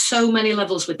at so many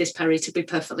levels with this, Perry, to be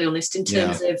perfectly honest, in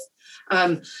terms of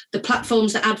the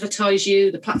platforms that advertise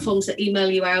you, the platforms that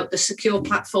email you out, the secure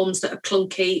platforms that are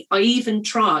clunky. I even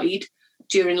tried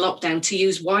during lockdown to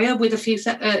use Wire with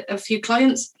a few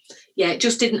clients. Yeah, it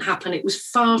just didn't happen. It was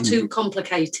far too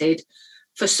complicated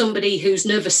for somebody whose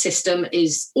nervous system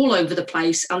is all over the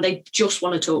place and they just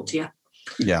want to talk to you.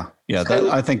 Yeah.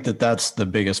 I think that's the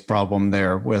biggest problem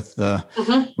there with when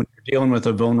you're dealing with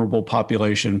a vulnerable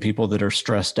population, people that are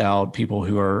stressed out, people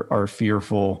who are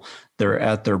fearful, they're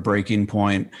at their breaking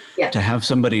point. Yeah. To have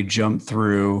somebody jump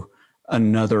through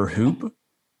another hoop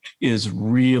is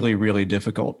really, really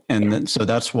difficult. And then, so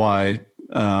that's why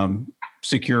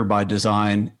secure by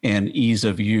design and ease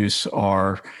of use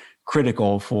are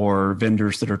critical for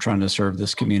vendors that are trying to serve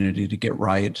this community to get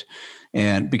right.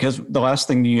 And because the last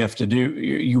thing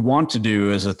you want to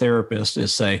do as a therapist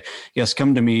is say, yes,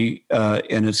 come to me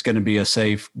and it's going to be a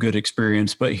safe, good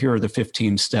experience, but here are the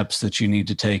 15 steps that you need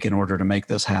to take in order to make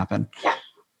this happen. Yeah.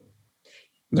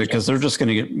 Because they're just going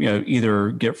to get,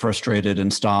 either get frustrated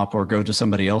and stop or go to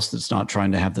somebody else that's not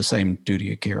trying to have the same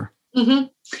duty of care. Mm-hmm.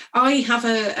 I have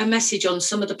a message on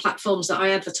some of the platforms that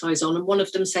I advertise on, and one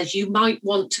of them says you might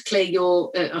want to clear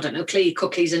your, clear your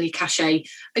cookies and your cache.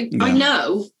 I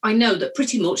know that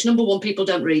pretty much, number one, people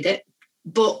don't read it,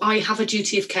 but I have a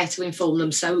duty of care to inform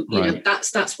them. So,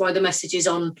 that's why the message is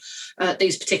on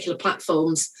these particular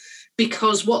platforms,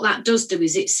 because what that does do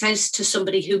is it says to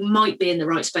somebody who might be in the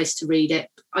right space to read it,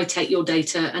 I take your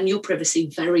data and your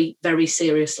privacy very, very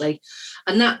seriously.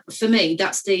 And that, for me,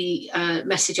 that's the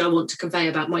message I want to convey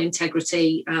about my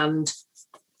integrity and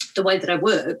the way that I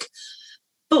work.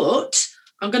 But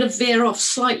I'm going to veer off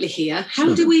slightly here.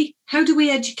 How do we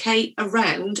educate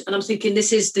around? And I'm thinking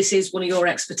this is one of your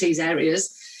expertise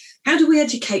areas. How do we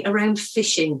educate around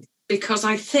phishing? Because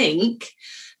I think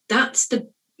that's the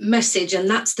message and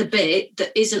that's the bit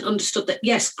that isn't understood. That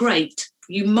yes, great,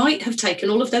 you might have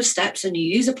taken all of those steps and you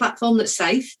use a platform that's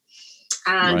safe.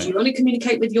 And you only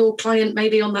communicate with your client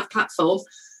maybe on that platform,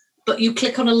 but you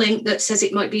click on a link that says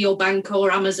it might be your bank or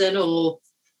Amazon, or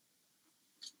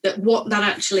that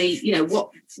actually,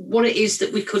 what it is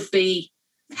that we could be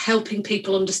helping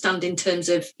people understand in terms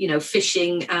of,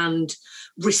 phishing and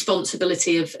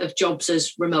responsibility of jobs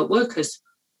as remote workers.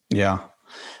 Yeah.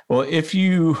 Well, if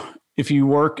you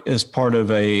work as part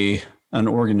of an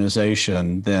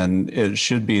organization, then it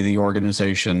should be the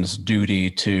organization's duty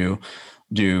to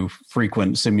do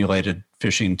frequent simulated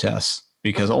phishing tests,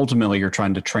 because ultimately you're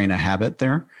trying to train a habit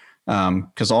there.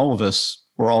 Because all of us,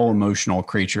 we're all emotional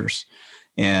creatures.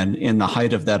 And in the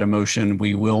height of that emotion,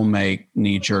 we will make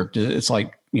knee-jerk. It's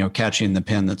like, catching the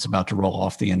pen that's about to roll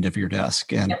off the end of your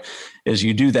desk. And as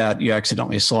you do that, you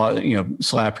accidentally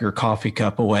slap your coffee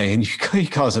cup away and you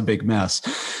cause a big mess.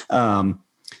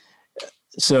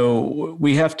 So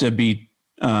we have to be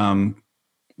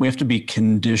we have to be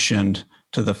conditioned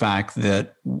to the fact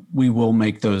that we will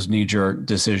make those knee-jerk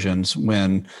decisions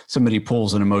when somebody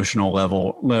pulls an emotional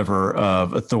lever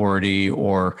of authority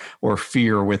or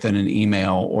fear within an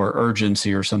email or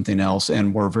urgency or something else,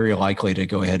 and we're very likely to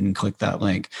go ahead and click that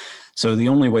link. So the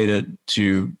only way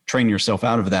to train yourself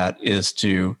out of that is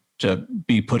to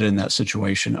be put in that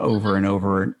situation over and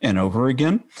over and over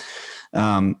again.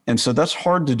 And so that's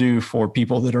hard to do for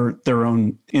people that are their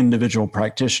own individual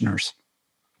practitioners,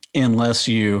 unless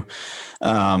you,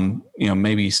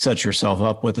 maybe set yourself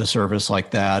up with a service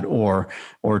like that, or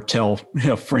tell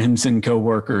friends and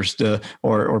coworkers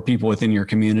or people within your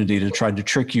community to try to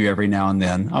trick you every now and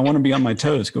then. I want to be on my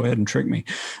toes. Go ahead and trick me.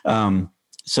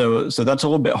 So that's a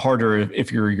little bit harder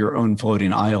if you're your own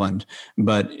floating island.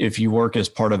 But if you work as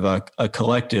part of a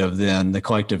collective, then the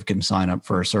collective can sign up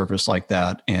for a service like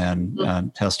that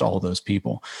and test all of those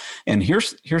people. And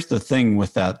here's the thing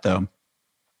with that, though,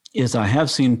 is I have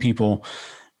seen people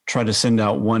try to send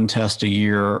out one test a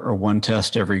year or one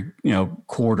test every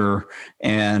quarter,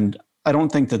 and I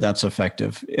don't think that that's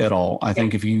effective at all. I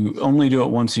think if you only do it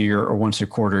once a year or once a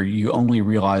quarter, you only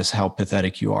realize how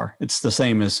pathetic you are. It's the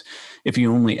same as if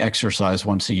you only exercise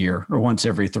once a year or once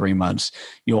every 3 months,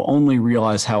 you'll only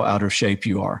realize how out of shape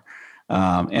you are.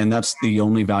 And that's the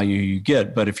only value you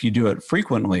get. But if you do it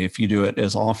frequently, if you do it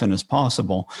as often as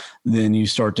possible, then you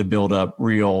start to build up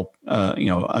real,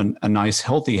 a nice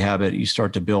healthy habit. You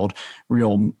start to build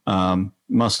real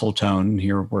muscle tone.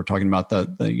 Here we're talking about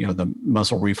the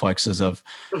muscle reflexes of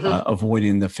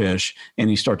avoiding the fish, and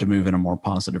you start to move in a more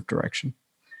positive direction.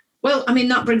 Well, I mean,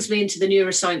 that brings me into the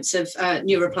neuroscience of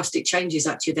neuroplastic changes.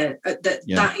 Actually,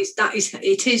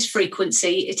 it is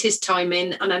frequency, it is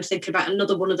timing, and I'm thinking about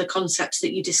another one of the concepts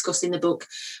that you discuss in the book,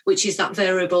 which is that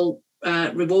variable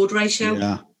reward ratio.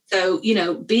 Yeah. So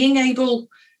being able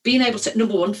to,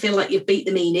 number one, feel like you've beat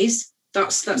the meanies.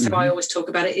 That's how I always talk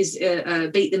about it. Is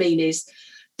beat the meanies.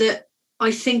 That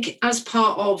I think as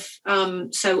part of,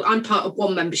 so I'm part of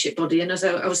one membership body. And as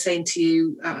I was saying to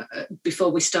you before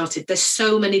we started, there's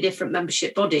so many different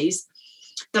membership bodies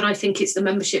that I think it's the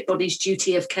membership body's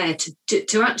duty of care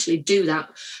to actually do that,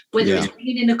 whether it's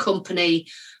being in a company,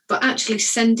 but actually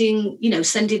sending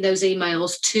those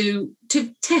emails to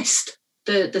test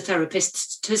the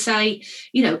therapists to say,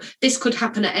 this could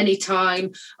happen at any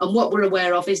time. And what we're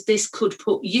aware of is this could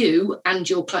put you and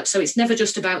your client. So it's never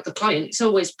just about the client. It's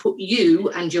always put you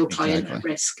and your client at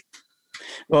risk.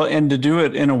 Well, and to do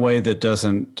it in a way that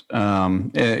doesn't,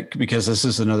 because this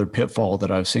is another pitfall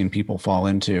that I've seen people fall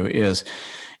into, is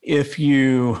if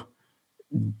you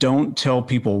don't tell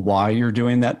people why you're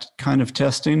doing that kind of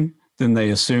testing, then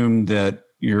they assume that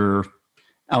you're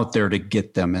out there to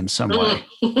get them in some way.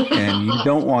 And you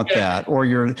don't want that, or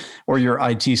your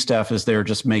IT staff is there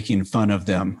just making fun of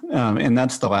them. And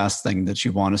that's the last thing that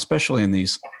you want, especially in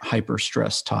these hyper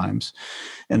stress times.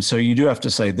 And so you do have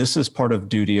to say, this is part of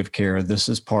duty of care. This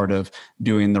is part of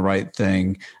doing the right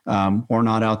thing. We're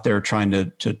not out there trying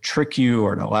to trick you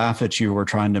or to laugh at you. We're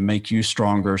trying to make you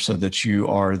stronger so that you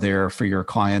are there for your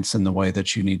clients in the way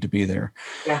that you need to be there.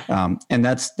 Yeah. And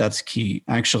that's key.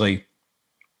 Actually,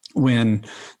 when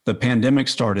the pandemic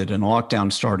started and lockdown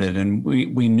started, and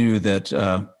we knew that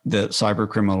cyber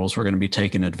criminals were going to be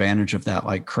taking advantage of that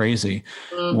like crazy.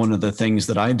 One of the things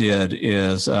that I did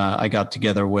is I got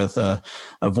together with a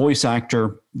voice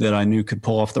actor that I knew could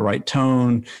pull off the right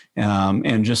tone,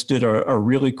 and just did a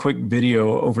really quick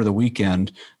video over the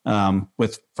weekend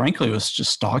with, frankly, it was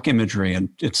just stock imagery and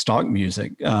it's stock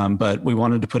music. But we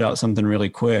wanted to put out something really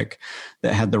quick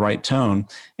that had the right tone.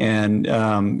 And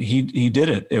he did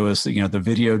it. It was, the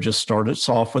video just started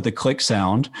off with a click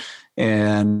sound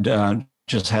and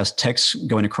just has text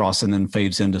going across and then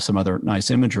fades into some other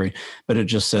nice imagery. But it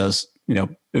just says,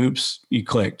 oops, you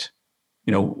clicked.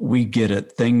 We get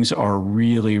it. Things are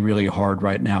really, really hard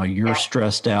right now. You're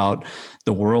stressed out.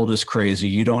 The world is crazy.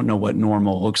 You don't know what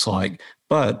normal looks like,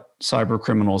 but cyber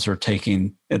criminals are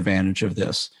taking advantage of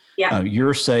this. Yeah.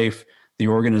 You're safe. The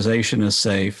organization is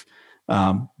safe.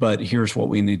 But here's what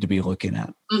we need to be looking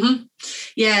at. Mm-hmm.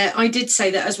 Yeah, I did say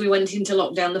that as we went into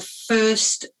lockdown,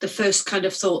 the first kind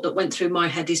of thought that went through my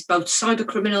head is both cyber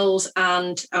criminals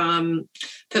and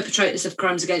perpetrators of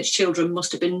crimes against children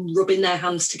must have been rubbing their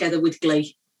hands together with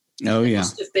glee. Oh, yeah. It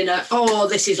must have been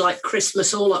this is like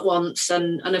Christmas all at once.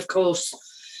 And of course,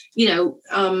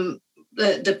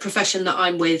 the profession that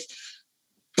I'm with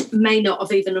may not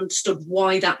have even understood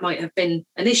why that might have been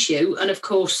an issue. And of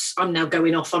course, I'm now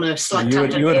going off on a slight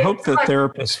tangent. You would hope that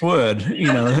therapists would,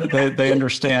 they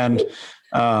understand.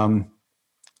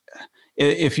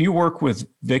 If you work with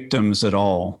victims at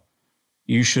all,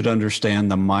 you should understand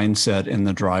the mindset and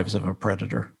the drives of a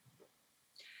predator.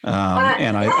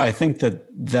 And I think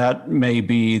that may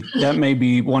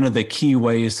be one of the key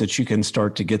ways that you can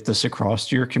start to get this across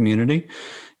to your community.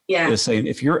 Yeah. Is saying,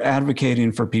 if you're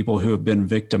advocating for people who have been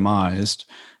victimized,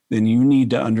 then you need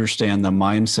to understand the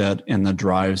mindset and the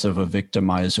drives of a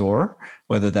victimizor,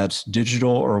 whether that's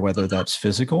digital or whether that's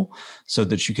physical, so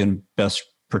that you can best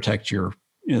protect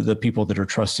the people that are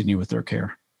trusting you with their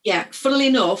care. Yeah, funnily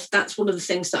enough, that's one of the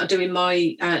things that I do in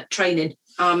my training.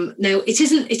 Now, it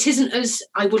isn't as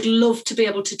I would love to be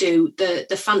able to do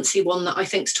the fancy one that I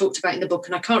think's talked about in the book,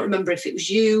 and I can't remember if it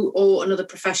was you or another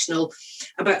professional,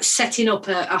 about setting up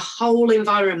a whole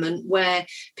environment where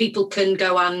people can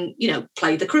go and,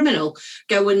 play the criminal,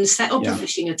 go and set up a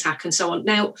phishing attack and so on.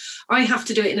 Now, I have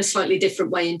to do it in a slightly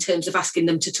different way in terms of asking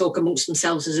them to talk amongst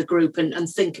themselves as a group and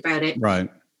think about it.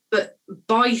 Right. But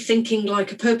by thinking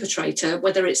like a perpetrator,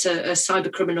 whether it's a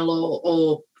cyber criminal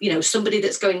or somebody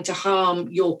that's going to harm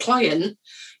your client,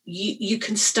 you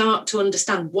can start to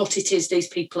understand what it is these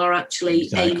people are actually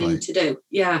aiming to do.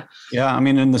 Yeah. Yeah. I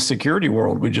mean, in the security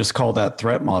world, we just call that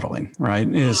threat modeling, right?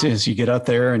 Is you get out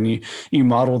there and you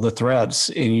model the threats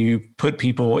and you put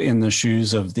people in the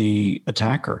shoes of the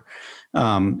attacker.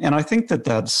 And I think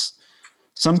that's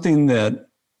something that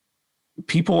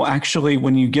people actually,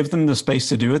 when you give them the space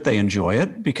to do it, they enjoy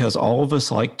it, because all of us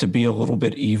like to be a little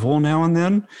bit evil now and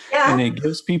then. Yeah. And it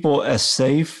gives people a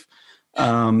safe,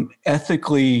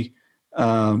 ethically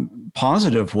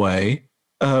positive way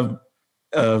of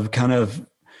kind of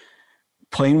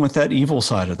playing with that evil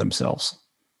side of themselves.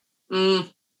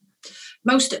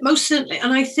 Most certainly.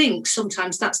 And I think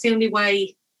sometimes that's the only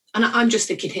way. And I'm just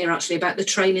thinking here actually about the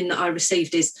training that I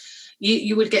received is,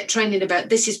 you would get training about,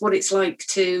 this is what it's like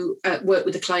to work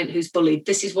with a client who's bullied.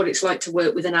 This is what it's like to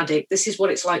work with an addict. This is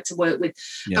what it's like to work with.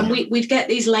 Yeah. And we'd get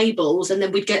these labels, and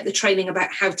then we'd get the training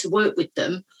about how to work with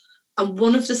them. And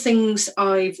one of the things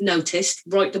I've noticed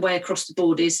right the way across the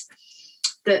board is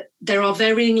that there are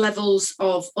varying levels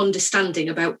of understanding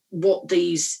about what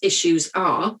these issues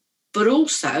are, but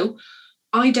also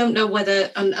I don't know whether,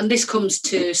 and this comes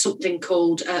to something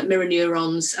called mirror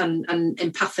neurons and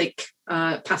empathic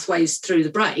pathways through the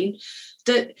brain,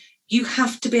 that you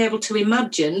have to be able to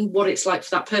imagine what it's like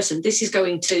for that person. This is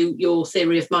going to your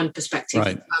theory of mind perspective.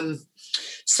 Right.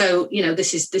 So,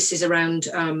 this is around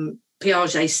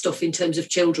Piaget's stuff in terms of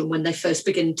children when they first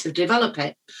begin to develop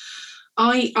it.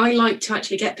 I like to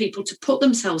actually get people to put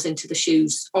themselves into the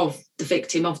shoes of the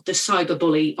victim, of the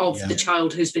cyberbully, of the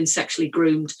child who's been sexually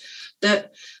groomed.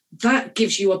 That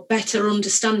gives you a better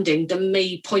understanding than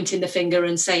me pointing the finger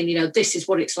and saying, this is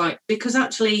what it's like, because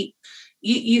actually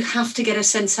you have to get a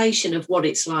sensation of what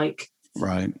it's like.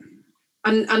 Right.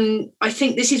 And I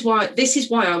think this is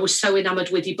why I was so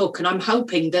enamored with your book. And I'm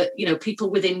hoping that,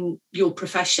 people within your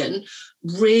profession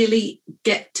really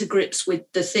get to grips with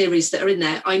the theories that are in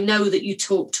there. I know that you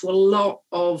talk to a lot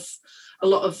of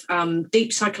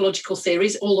deep psychological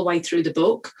theories all the way through the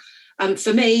book.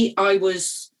 For me, I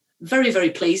was very, very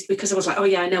pleased, because I was like, oh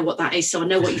yeah, I know what that is. So I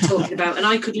know what you're talking about. And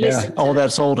I could listen. All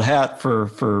that's old hat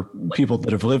for people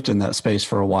that have lived in that space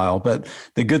for a while. But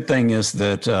the good thing is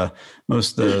that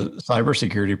most of the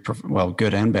cybersecurity,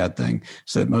 good and bad thing,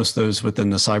 is that most of those within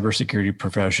the cybersecurity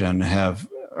profession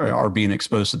are being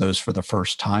exposed to those for the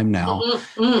first time now.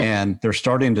 And they're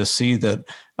starting to see that,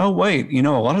 oh, wait, a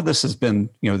lot of this has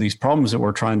been, these problems that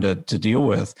we're trying to deal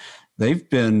with, they've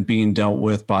been being dealt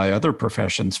with by other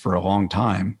professions for a long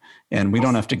time. And we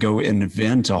don't have to go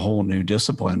invent a whole new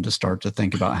discipline to start to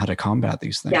think about how to combat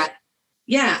these things.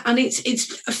 Yeah. And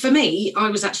it's for me, I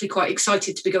was actually quite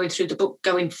excited to be going through the book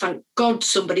going, thank God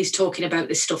somebody's talking about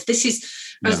this stuff. This is,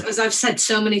 as I've said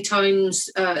so many times,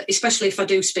 especially if I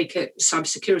do speak at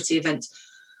cybersecurity events,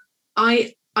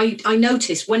 I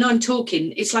notice when I'm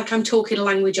talking, it's like I'm talking a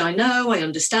language I know, I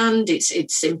understand,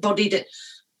 it's embodied.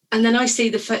 And then I see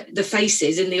the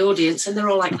faces in the audience, and they're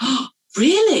all like, oh,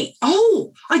 really?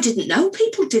 Oh, I didn't know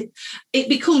people did. It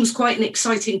becomes quite an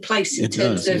exciting place in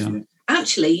terms of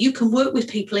actually you can work with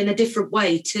people in a different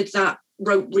way to that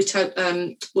rote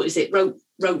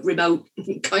remote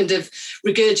kind of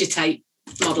regurgitate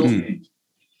model.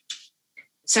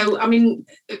 So, I mean,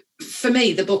 for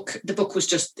me, the book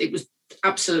was it was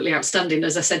absolutely outstanding.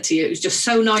 As I said to you, it was just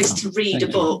so nice to read a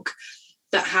book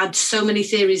that had so many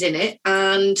theories in it.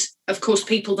 And of course,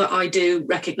 people that I do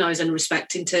recognize and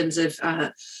respect in terms of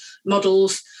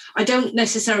models. I don't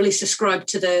necessarily subscribe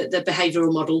to the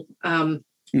behavioral model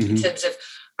in terms of,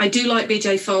 I do like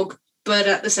BJ Fogg, but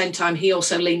at the same time, he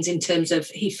also leans in terms of,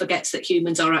 he forgets that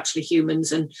humans are actually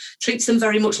humans and treats them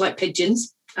very much like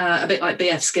pigeons, a bit like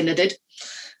B.F. Skinner did.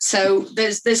 So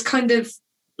there's kind of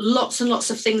lots and lots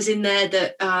of things in there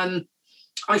that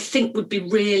I think would be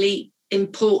really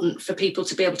important for people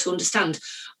to be able to understand.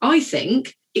 I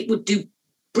think it would do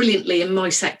brilliantly in my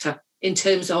sector in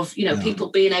terms of, people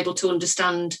being able to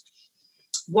understand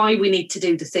why we need to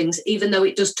do the things, even though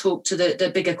it does talk to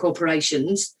the bigger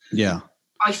corporations. Yeah.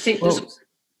 I think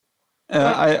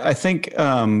I think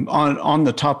on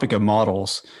the topic of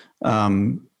models,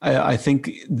 I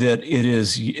think that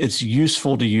it's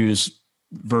useful to use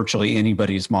virtually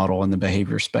anybody's model in the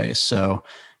behavior space. So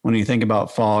when you think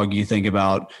about fog, you think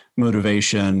about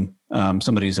motivation,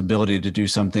 somebody's ability to do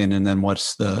something, and then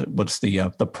what's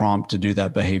the prompt to do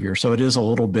that behavior. So it is a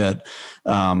little bit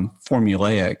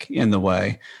formulaic in the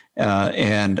way,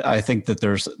 and I think that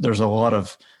there's a lot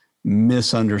of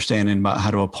misunderstanding about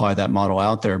how to apply that model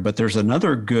out there. But there's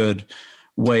another good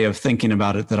way of thinking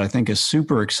about it that I think is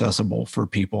super accessible for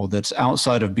people that's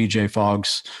outside of BJ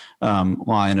Fogg's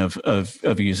line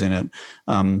of using it.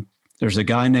 There's a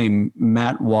guy named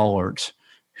Matt Wallert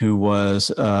who was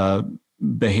a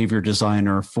behavior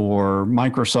designer for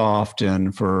Microsoft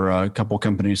and for a couple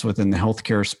companies within the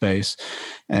healthcare space.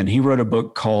 And he wrote a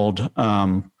book called,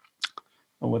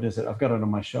 what is it? I've got it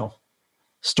on my shelf.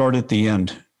 Start at the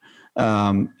End.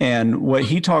 And what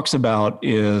he talks about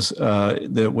is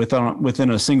that within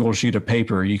a single sheet of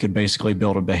paper, you could basically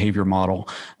build a behavior model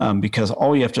because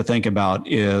all you have to think about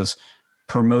is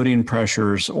promoting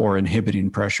pressures or inhibiting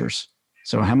pressures.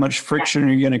 So how much friction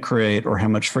are you going to create, or how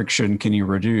much friction can you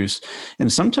reduce?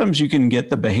 And sometimes you can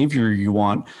get the behavior you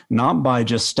want, not by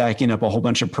just stacking up a whole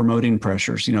bunch of promoting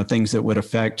pressures, things that would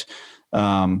affect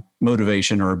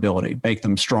motivation or ability, make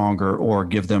them stronger or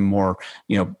give them more,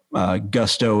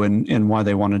 gusto in why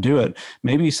they want to do it.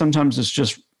 Maybe sometimes it's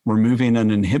just removing an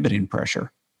inhibiting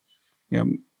pressure,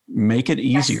 make it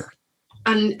easier. Yes.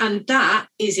 And that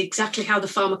is exactly how the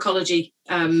pharmacology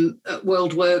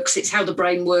world works. It's how the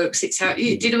brain works. It's how, do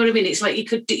you know what I mean? It's like you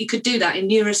could do that in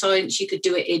neuroscience. You could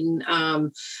do it in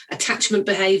attachment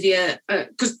behavior,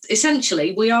 because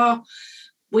essentially we are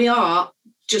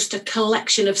just a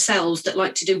collection of cells that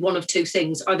like to do one of two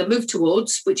things: either move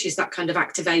towards, which is that kind of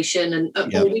activation,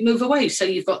 or we move away. So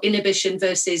you've got inhibition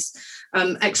versus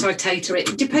excitatory.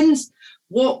 It depends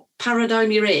what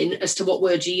paradigm you're in as to what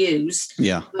word you use.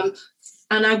 Yeah.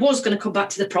 And I was going to come back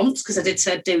to the prompts because I did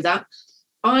say I'd do that.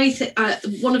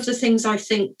 One of the things I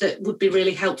think that would be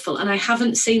really helpful, and I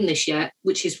haven't seen this yet,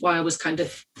 which is why I was kind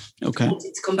of wanted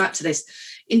to come back to this.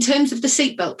 In terms of the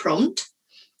seatbelt prompt,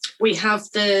 we have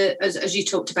as you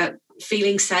talked about,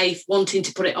 feeling safe, wanting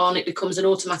to put it on, it becomes an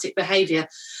automatic behavior.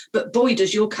 But boy,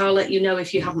 does your car let you know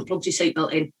if you haven't plugged your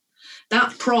seatbelt in.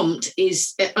 That prompt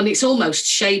is, and it's almost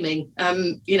shaming,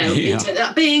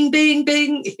 that bing,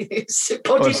 it's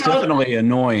definitely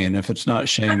annoying if it's not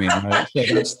shaming, right?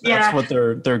 So that's what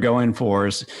they're going for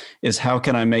is how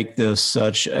can I make this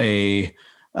such a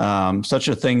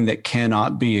thing that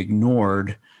cannot be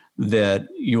ignored, that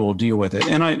you will deal with it.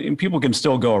 And people can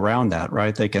still go around that,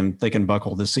 right? They can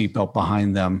buckle the seatbelt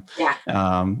behind them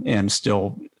and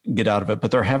still get out of it,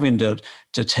 but they're having to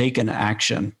take an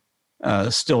action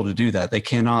still to do that. They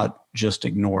cannot just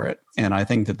ignore it. And I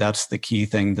think that that's the key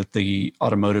thing that the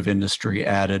automotive industry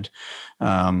added.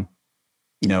 Whether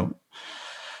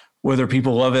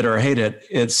people love it or hate it,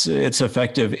 it's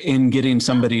effective in getting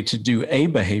somebody to do a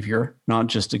behavior, not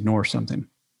just ignore something.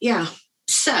 Yeah.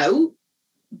 So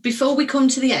before we come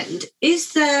to the end,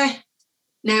 is there,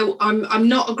 now I'm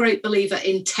not a great believer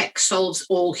in tech solves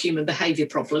all human behavior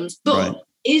problems, but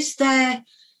right.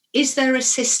 Is there a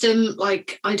system,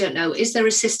 like, I don't know, is there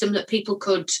a system that people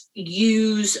could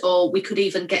use or we could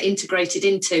even get integrated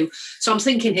into? So I'm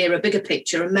thinking here a bigger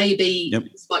picture, and maybe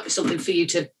this might be something for you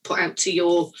to put out to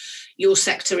your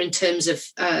sector in terms of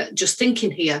just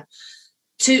thinking here.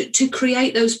 To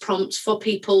create those prompts for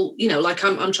people, like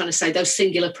I'm trying to say, those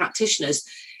singular practitioners.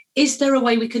 Is there a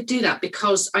way we could do that?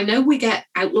 Because I know we get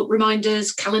Outlook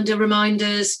reminders, calendar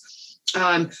reminders,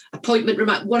 appointment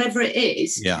reminder, whatever it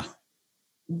is. Yeah.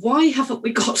 Why haven't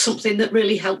we got something that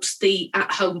really helps the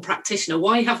at-home practitioner?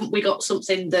 Why haven't we got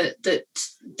something that the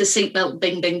seatbelt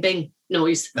bing, bing, bing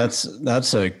noise?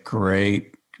 That's a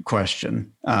great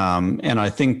question. And I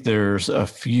think there's a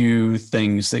few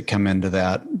things that come into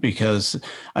that, because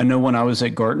I know when I was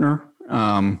at Gartner,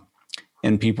 and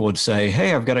people would say,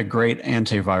 hey, I've got a great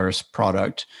antivirus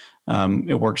product.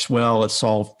 It works well. It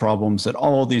solved problems at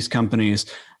all these companies.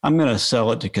 I'm going to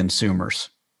sell it to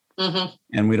consumers. Mm-hmm.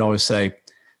 And we'd always say,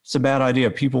 it's a bad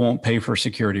idea. People won't pay for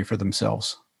security for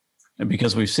themselves. And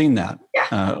because we've seen that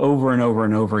over and over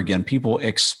and over again. People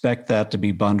expect that to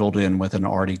be bundled in with an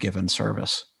already given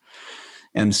service.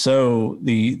 And so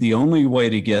the only way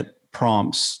to get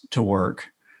prompts to work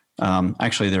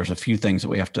Actually, there's a few things that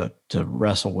we have to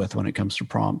wrestle with when it comes to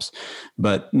prompts.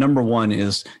 But number one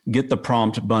is get the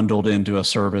prompt bundled into a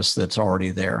service that's already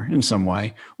there in some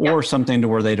way, or something to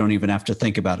where they don't even have to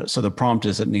think about it. So the prompt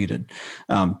isn't needed.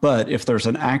 But if there's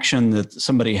an action that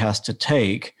somebody has to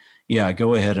take,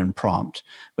 go ahead and prompt.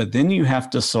 But then you have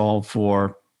to solve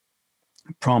for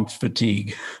prompt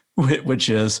fatigue, which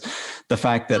is the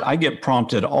fact that I get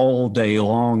prompted all day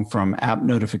long from app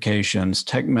notifications,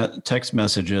 text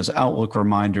messages, Outlook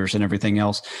reminders, and everything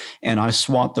else. And I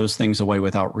swat those things away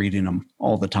without reading them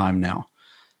all the time now.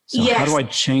 So how do I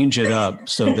change it up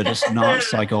so that it's not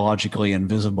psychologically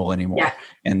invisible anymore? Yeah.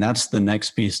 And that's the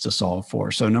next piece to solve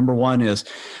for. So number one is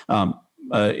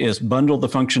bundle the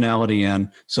functionality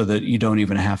in so that you don't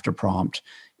even have to prompt.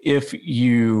 If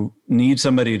you need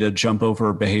somebody to jump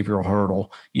over a behavioral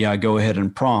hurdle, go ahead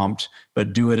and prompt,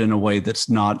 but do it in a way that's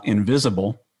not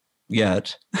invisible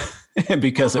yet,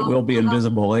 because it will be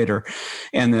invisible later.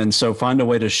 And then so find a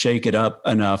way to shake it up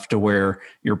enough to where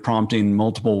you're prompting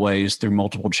multiple ways through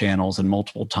multiple channels and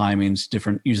multiple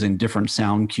timings, using different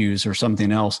sound cues or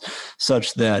something else,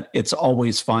 such that it's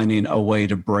always finding a way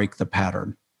to break the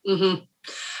pattern. Mm-hmm.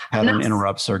 Pattern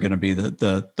interrupts are going to be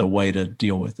the way to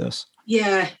deal with this.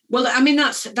 Yeah, well, I mean,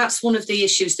 that's one of the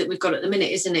issues that we've got at the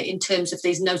minute, isn't it, in terms of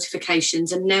these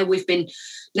notifications? And now we've been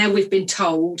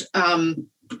told, and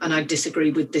I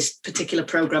disagree with this particular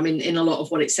program in a lot of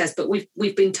what it says, but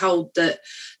we've been told that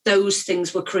those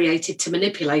things were created to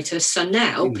manipulate us. So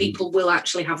now people will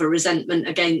actually have a resentment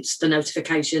against the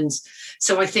notifications.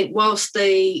 So I think whilst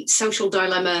the Social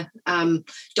Dilemma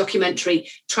documentary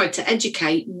tried to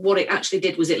educate, what it actually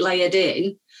did was it layered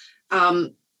in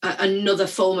another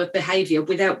form of behavior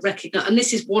without recognizing. And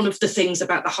this is one of the things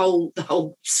about the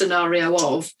whole scenario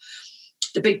of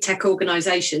the big tech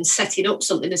organizations setting up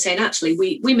something and saying, actually,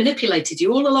 we manipulated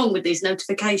you all along with these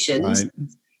notifications. Right.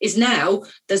 Is now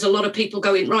there's a lot of people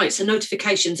going, right, so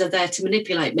notifications are there to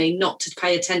manipulate me, not to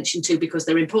pay attention to because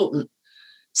they're important.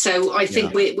 So I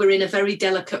think we're in a very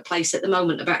delicate place at the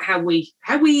moment about how we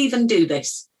even do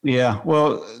this. Yeah,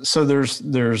 well, so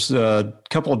there's a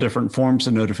couple of different forms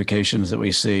of notifications that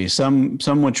we see. Some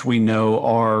which we know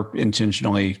are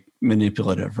intentionally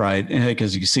manipulative, right?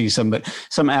 Because you see some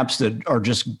apps that are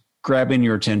just grabbing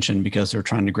your attention because they're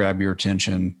trying to grab your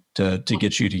attention to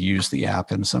get you to use the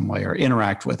app in some way or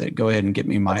interact with it. Go ahead and get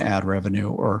me my ad revenue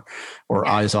or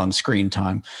eyes on screen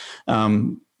time.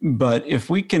 But if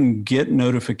we can get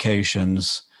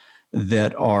notifications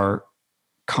that are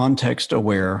context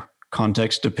aware,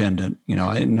 context dependent,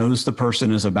 it knows the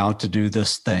person is about to do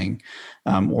this thing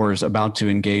or is about to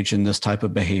engage in this type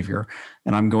of behavior,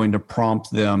 and I'm going to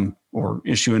prompt them or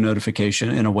issue a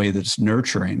notification in a way that's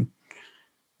nurturing,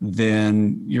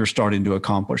 then you're starting to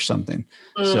accomplish something.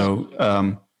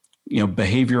 So,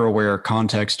 behavior aware,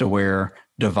 context aware,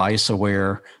 device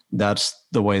aware, that's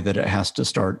the way that it has to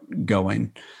start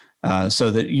going. So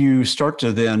that you start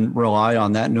to then rely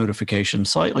on that notification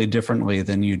slightly differently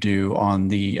than you do on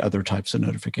the other types of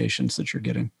notifications that you're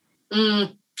getting.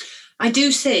 I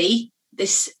do see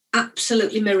this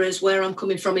absolutely mirrors where I'm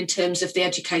coming from in terms of the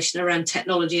education around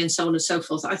technology and so on and so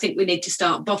forth. I think we need to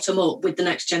start bottom up with the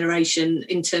next generation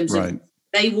in terms of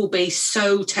they will be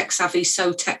so tech savvy,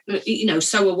 so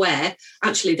aware.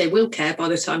 Actually, they will care by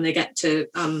the time they get to,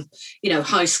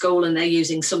 high school and they're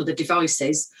using some of the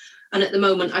devices. And at the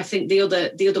moment, I think the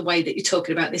other way that you're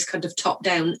talking about this kind of top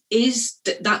down is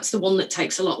that's the one that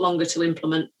takes a lot longer to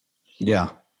implement. Yeah.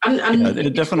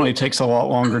 It definitely takes a lot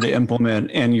longer to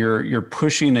implement, and you're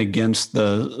pushing against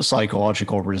the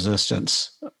psychological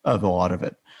resistance of a lot of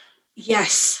it.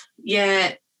 Yes.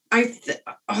 Yeah.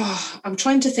 I'm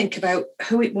trying to think about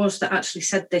who it was that actually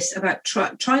said this about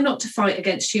try not to fight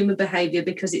against human behavior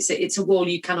because it's a wall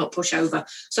you cannot push over.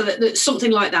 So that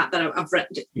something like that I've read.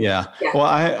 Yeah. Well,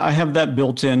 I have that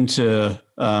built into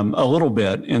a little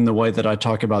bit in the way that I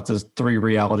talk about the 3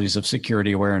 realities of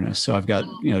security awareness. So I've got,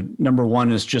 number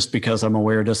 1 is just because I'm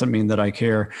aware doesn't mean that I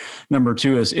care. Number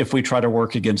 2 is if we try to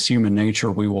work against human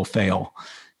nature, we will fail.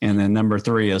 And then number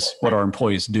 3 is what our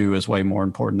employees do is way more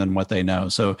important than what they know.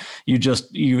 So you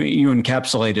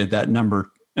encapsulated that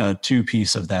number 2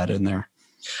 piece of that in there.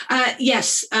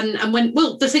 Yes. And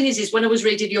the thing is when I was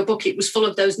reading your book, it was full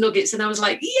of those nuggets and I was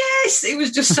like, yes, it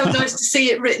was just so nice to see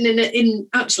it written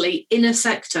in a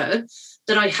sector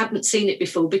that I hadn't seen it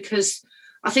before, because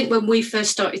I think when we first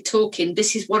started talking,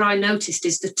 this is what I noticed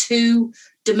is the 2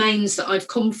 domains that I've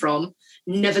come from,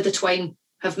 never the twain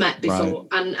have met before.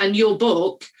 Right. And your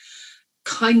book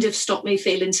kind of stopped me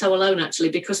feeling so alone, actually,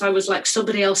 because I was like,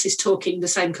 somebody else is talking the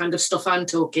same kind of stuff I'm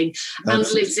talking and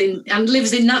lives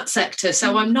in that sector.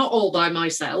 So I'm not all by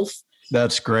myself.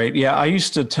 That's great. Yeah, I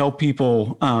used to tell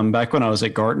people back when I was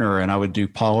at Gartner and I would do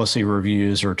policy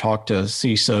reviews or talk to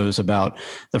CISOs about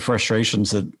the frustrations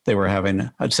that they were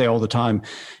having. I'd say all the time,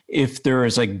 if there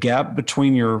is a gap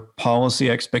between your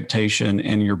policy expectation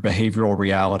and your behavioral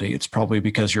reality, it's probably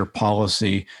because your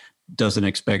policy doesn't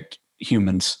expect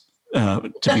humans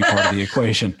to be part of the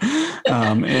equation.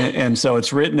 And so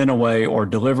it's written in a way or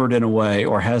delivered in a way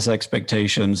or has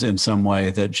expectations in some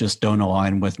way that just don't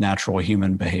align with natural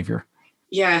human behavior.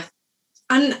 Yeah.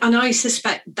 And I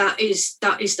suspect that is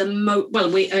the most,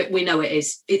 well, we know it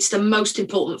is. It's the most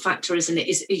important factor, isn't it?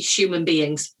 Is human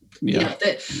beings. Yeah.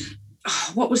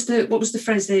 What was the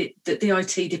phrase that the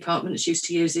IT departments used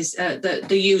to use is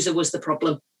the user was the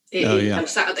problem.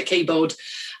 Sat at the keyboard.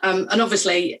 And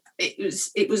obviously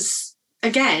it was,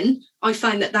 again, I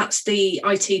find that's the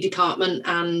IT department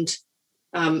and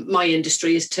my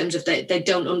industry in terms of they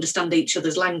don't understand each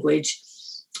other's language.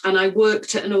 And I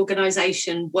worked at an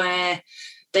organisation where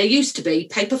there used to be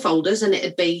paper folders and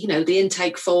it'd be, the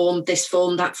intake form, this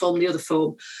form, that form, the other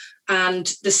form.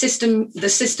 And the system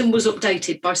was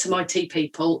updated by some IT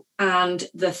people and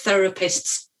the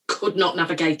therapists could not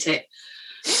navigate it.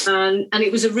 And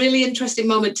it was a really interesting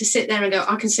moment to sit there and go,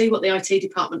 I can see what the IT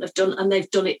department have done, and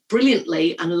they've done it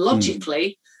brilliantly and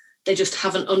logically. They just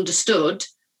haven't understood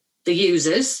the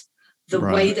users, the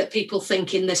way that people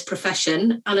think in this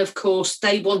profession. And of course,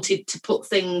 they wanted to put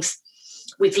things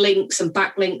with links and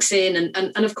backlinks in.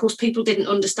 And of course, people didn't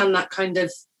understand that kind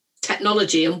of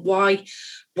technology and why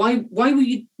will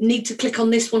you need to click on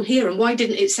this one here? And why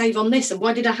didn't it save on this? And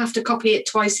why did I have to copy it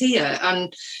twice here?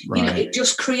 And, it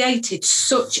just created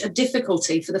such a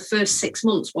difficulty for the first 6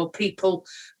 months while people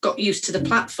got used to the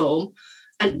platform.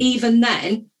 And even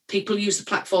then, people use the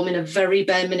platform in a very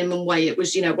bare minimum way. It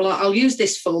was, I'll use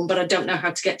this form, but I don't know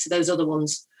how to get to those other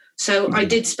ones. So I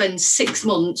did spend 6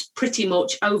 months pretty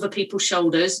much over people's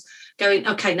shoulders going,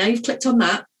 okay, now you've clicked on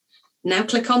that. Now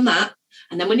click on that.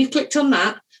 And then when you've clicked on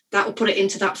that, that will put it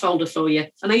into that folder for you.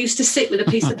 And I used to sit with a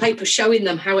piece of paper showing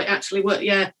them how it actually worked.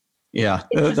 Yeah. Yeah.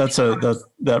 That's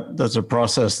a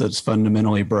process that's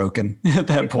fundamentally broken at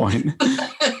that point.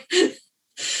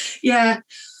 Yeah.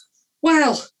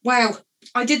 Well,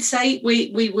 I did say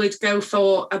we would go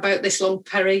for about this long,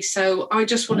 Perry. So I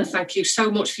just want to thank you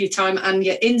so much for your time and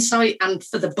your insight and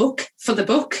for the book.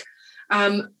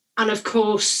 And of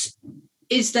course,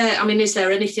 is there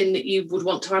anything that you would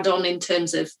want to add on in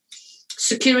terms of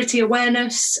security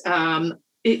awareness,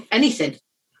 anything?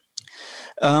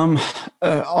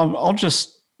 I'll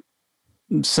just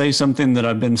say something that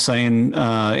I've been saying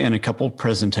in a couple of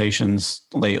presentations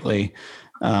lately,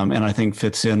 and I think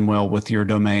fits in well with your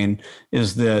domain,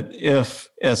 is that if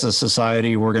as a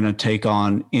society we're going to take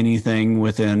on anything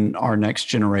within our next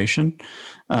generation,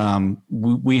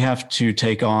 we have to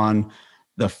take on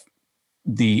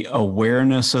the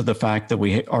awareness of the fact that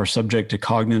we are subject to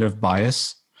cognitive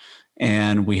bias,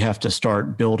 and we have to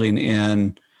start building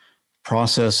in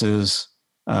processes,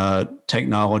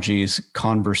 technologies,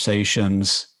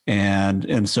 conversations,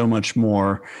 and so much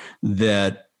more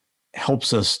that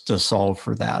helps us to solve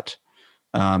for that.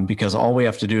 Because all we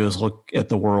have to do is look at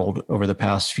the world over the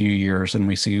past few years and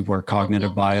we see where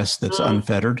cognitive bias that's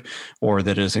unfettered or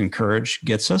that is encouraged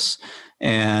gets us.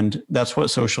 And that's what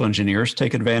social engineers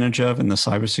take advantage of in the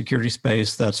cybersecurity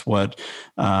space. That's what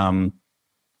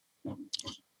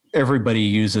everybody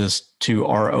uses to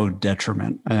our own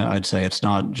detriment. I'd say it's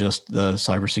not just the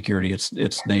cybersecurity,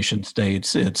 it's nation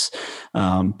states, it's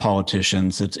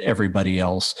politicians, it's everybody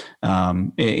else.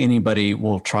 Anybody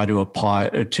will try to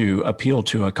appeal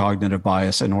to a cognitive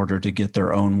bias in order to get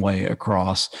their own way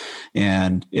across.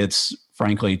 And it's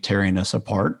frankly tearing us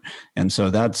apart. And so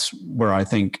that's where I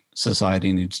think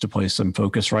society needs to place some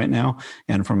focus right now.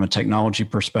 And from a technology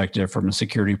perspective, from a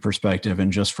security perspective,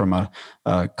 and just from a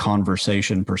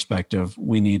conversation perspective,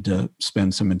 we need to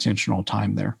spend some intentional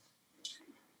time there.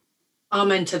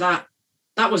 Amen to that.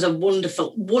 That was a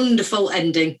wonderful, wonderful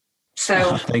ending.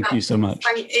 So thank you so much.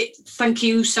 Thank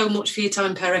you so much for your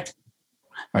time, Perry. All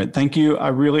right. Thank you. I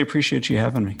really appreciate you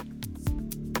having me.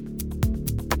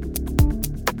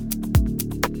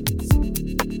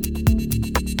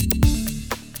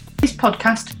 This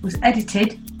podcast was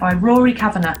edited by Rory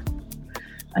Kavanagh,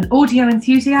 an audio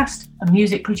enthusiast and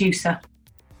music producer.